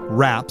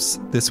wraps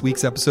this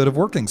week's episode of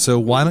Working. So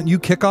why don't you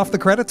kick off the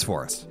credits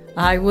for us?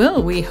 I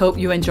will. We hope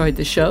you enjoyed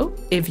the show.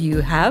 If you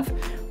have,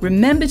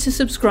 remember to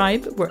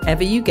subscribe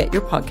wherever you get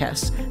your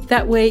podcasts.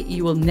 That way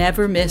you will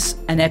never miss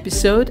an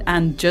episode.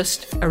 And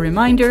just a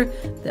reminder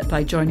that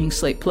by joining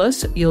Slate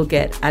Plus, you'll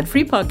get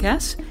ad-free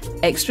podcasts,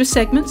 extra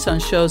segments on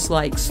shows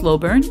like Slow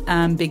Burn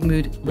and Big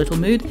Mood, Little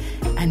Mood,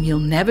 and you'll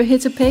never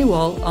hit a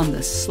paywall on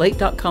the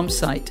slate.com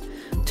site.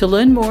 To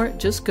learn more,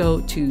 just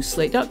go to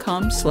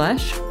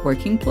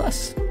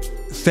slate.com/workingplus.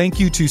 Thank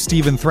you to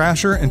Stephen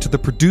Thrasher and to the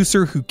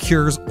producer who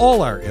cures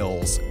all our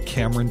ills,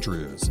 Cameron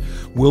Drews.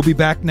 We'll be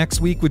back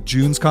next week with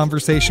June's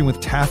conversation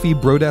with Taffy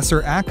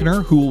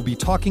Brodesser-Akner, who will be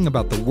talking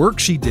about the work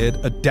she did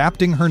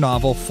adapting her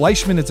novel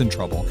Fleischman is in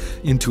Trouble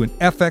into an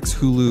FX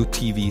Hulu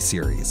TV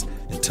series.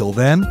 Until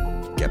then,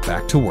 get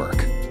back to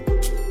work.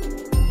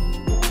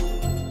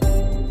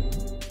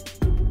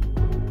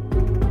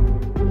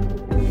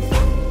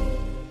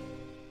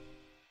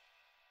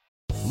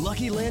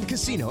 Lucky Land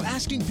Casino,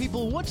 asking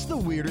people, what's the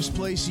weirdest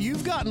place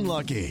you've gotten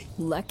lucky?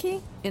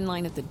 Lucky? In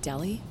line at the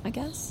deli, I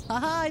guess?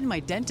 Aha, in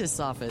my dentist's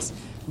office.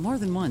 More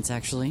than once,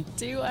 actually.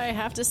 Do I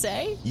have to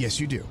say? Yes,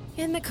 you do.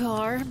 In the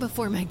car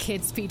before my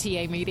kids'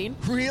 PTA meeting.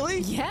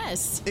 Really?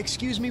 Yes.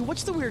 Excuse me,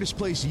 what's the weirdest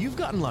place you've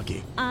gotten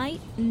lucky? I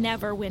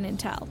never win and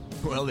tell.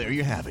 Well, there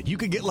you have it. You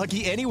can get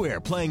lucky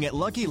anywhere, playing at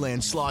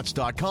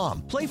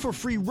LuckyLandSlots.com. Play for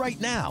free right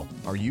now.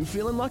 Are you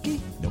feeling lucky?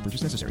 No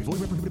purchase necessary.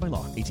 Void where prohibited by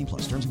law.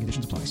 18+. Terms and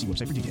conditions apply. See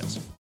website for details.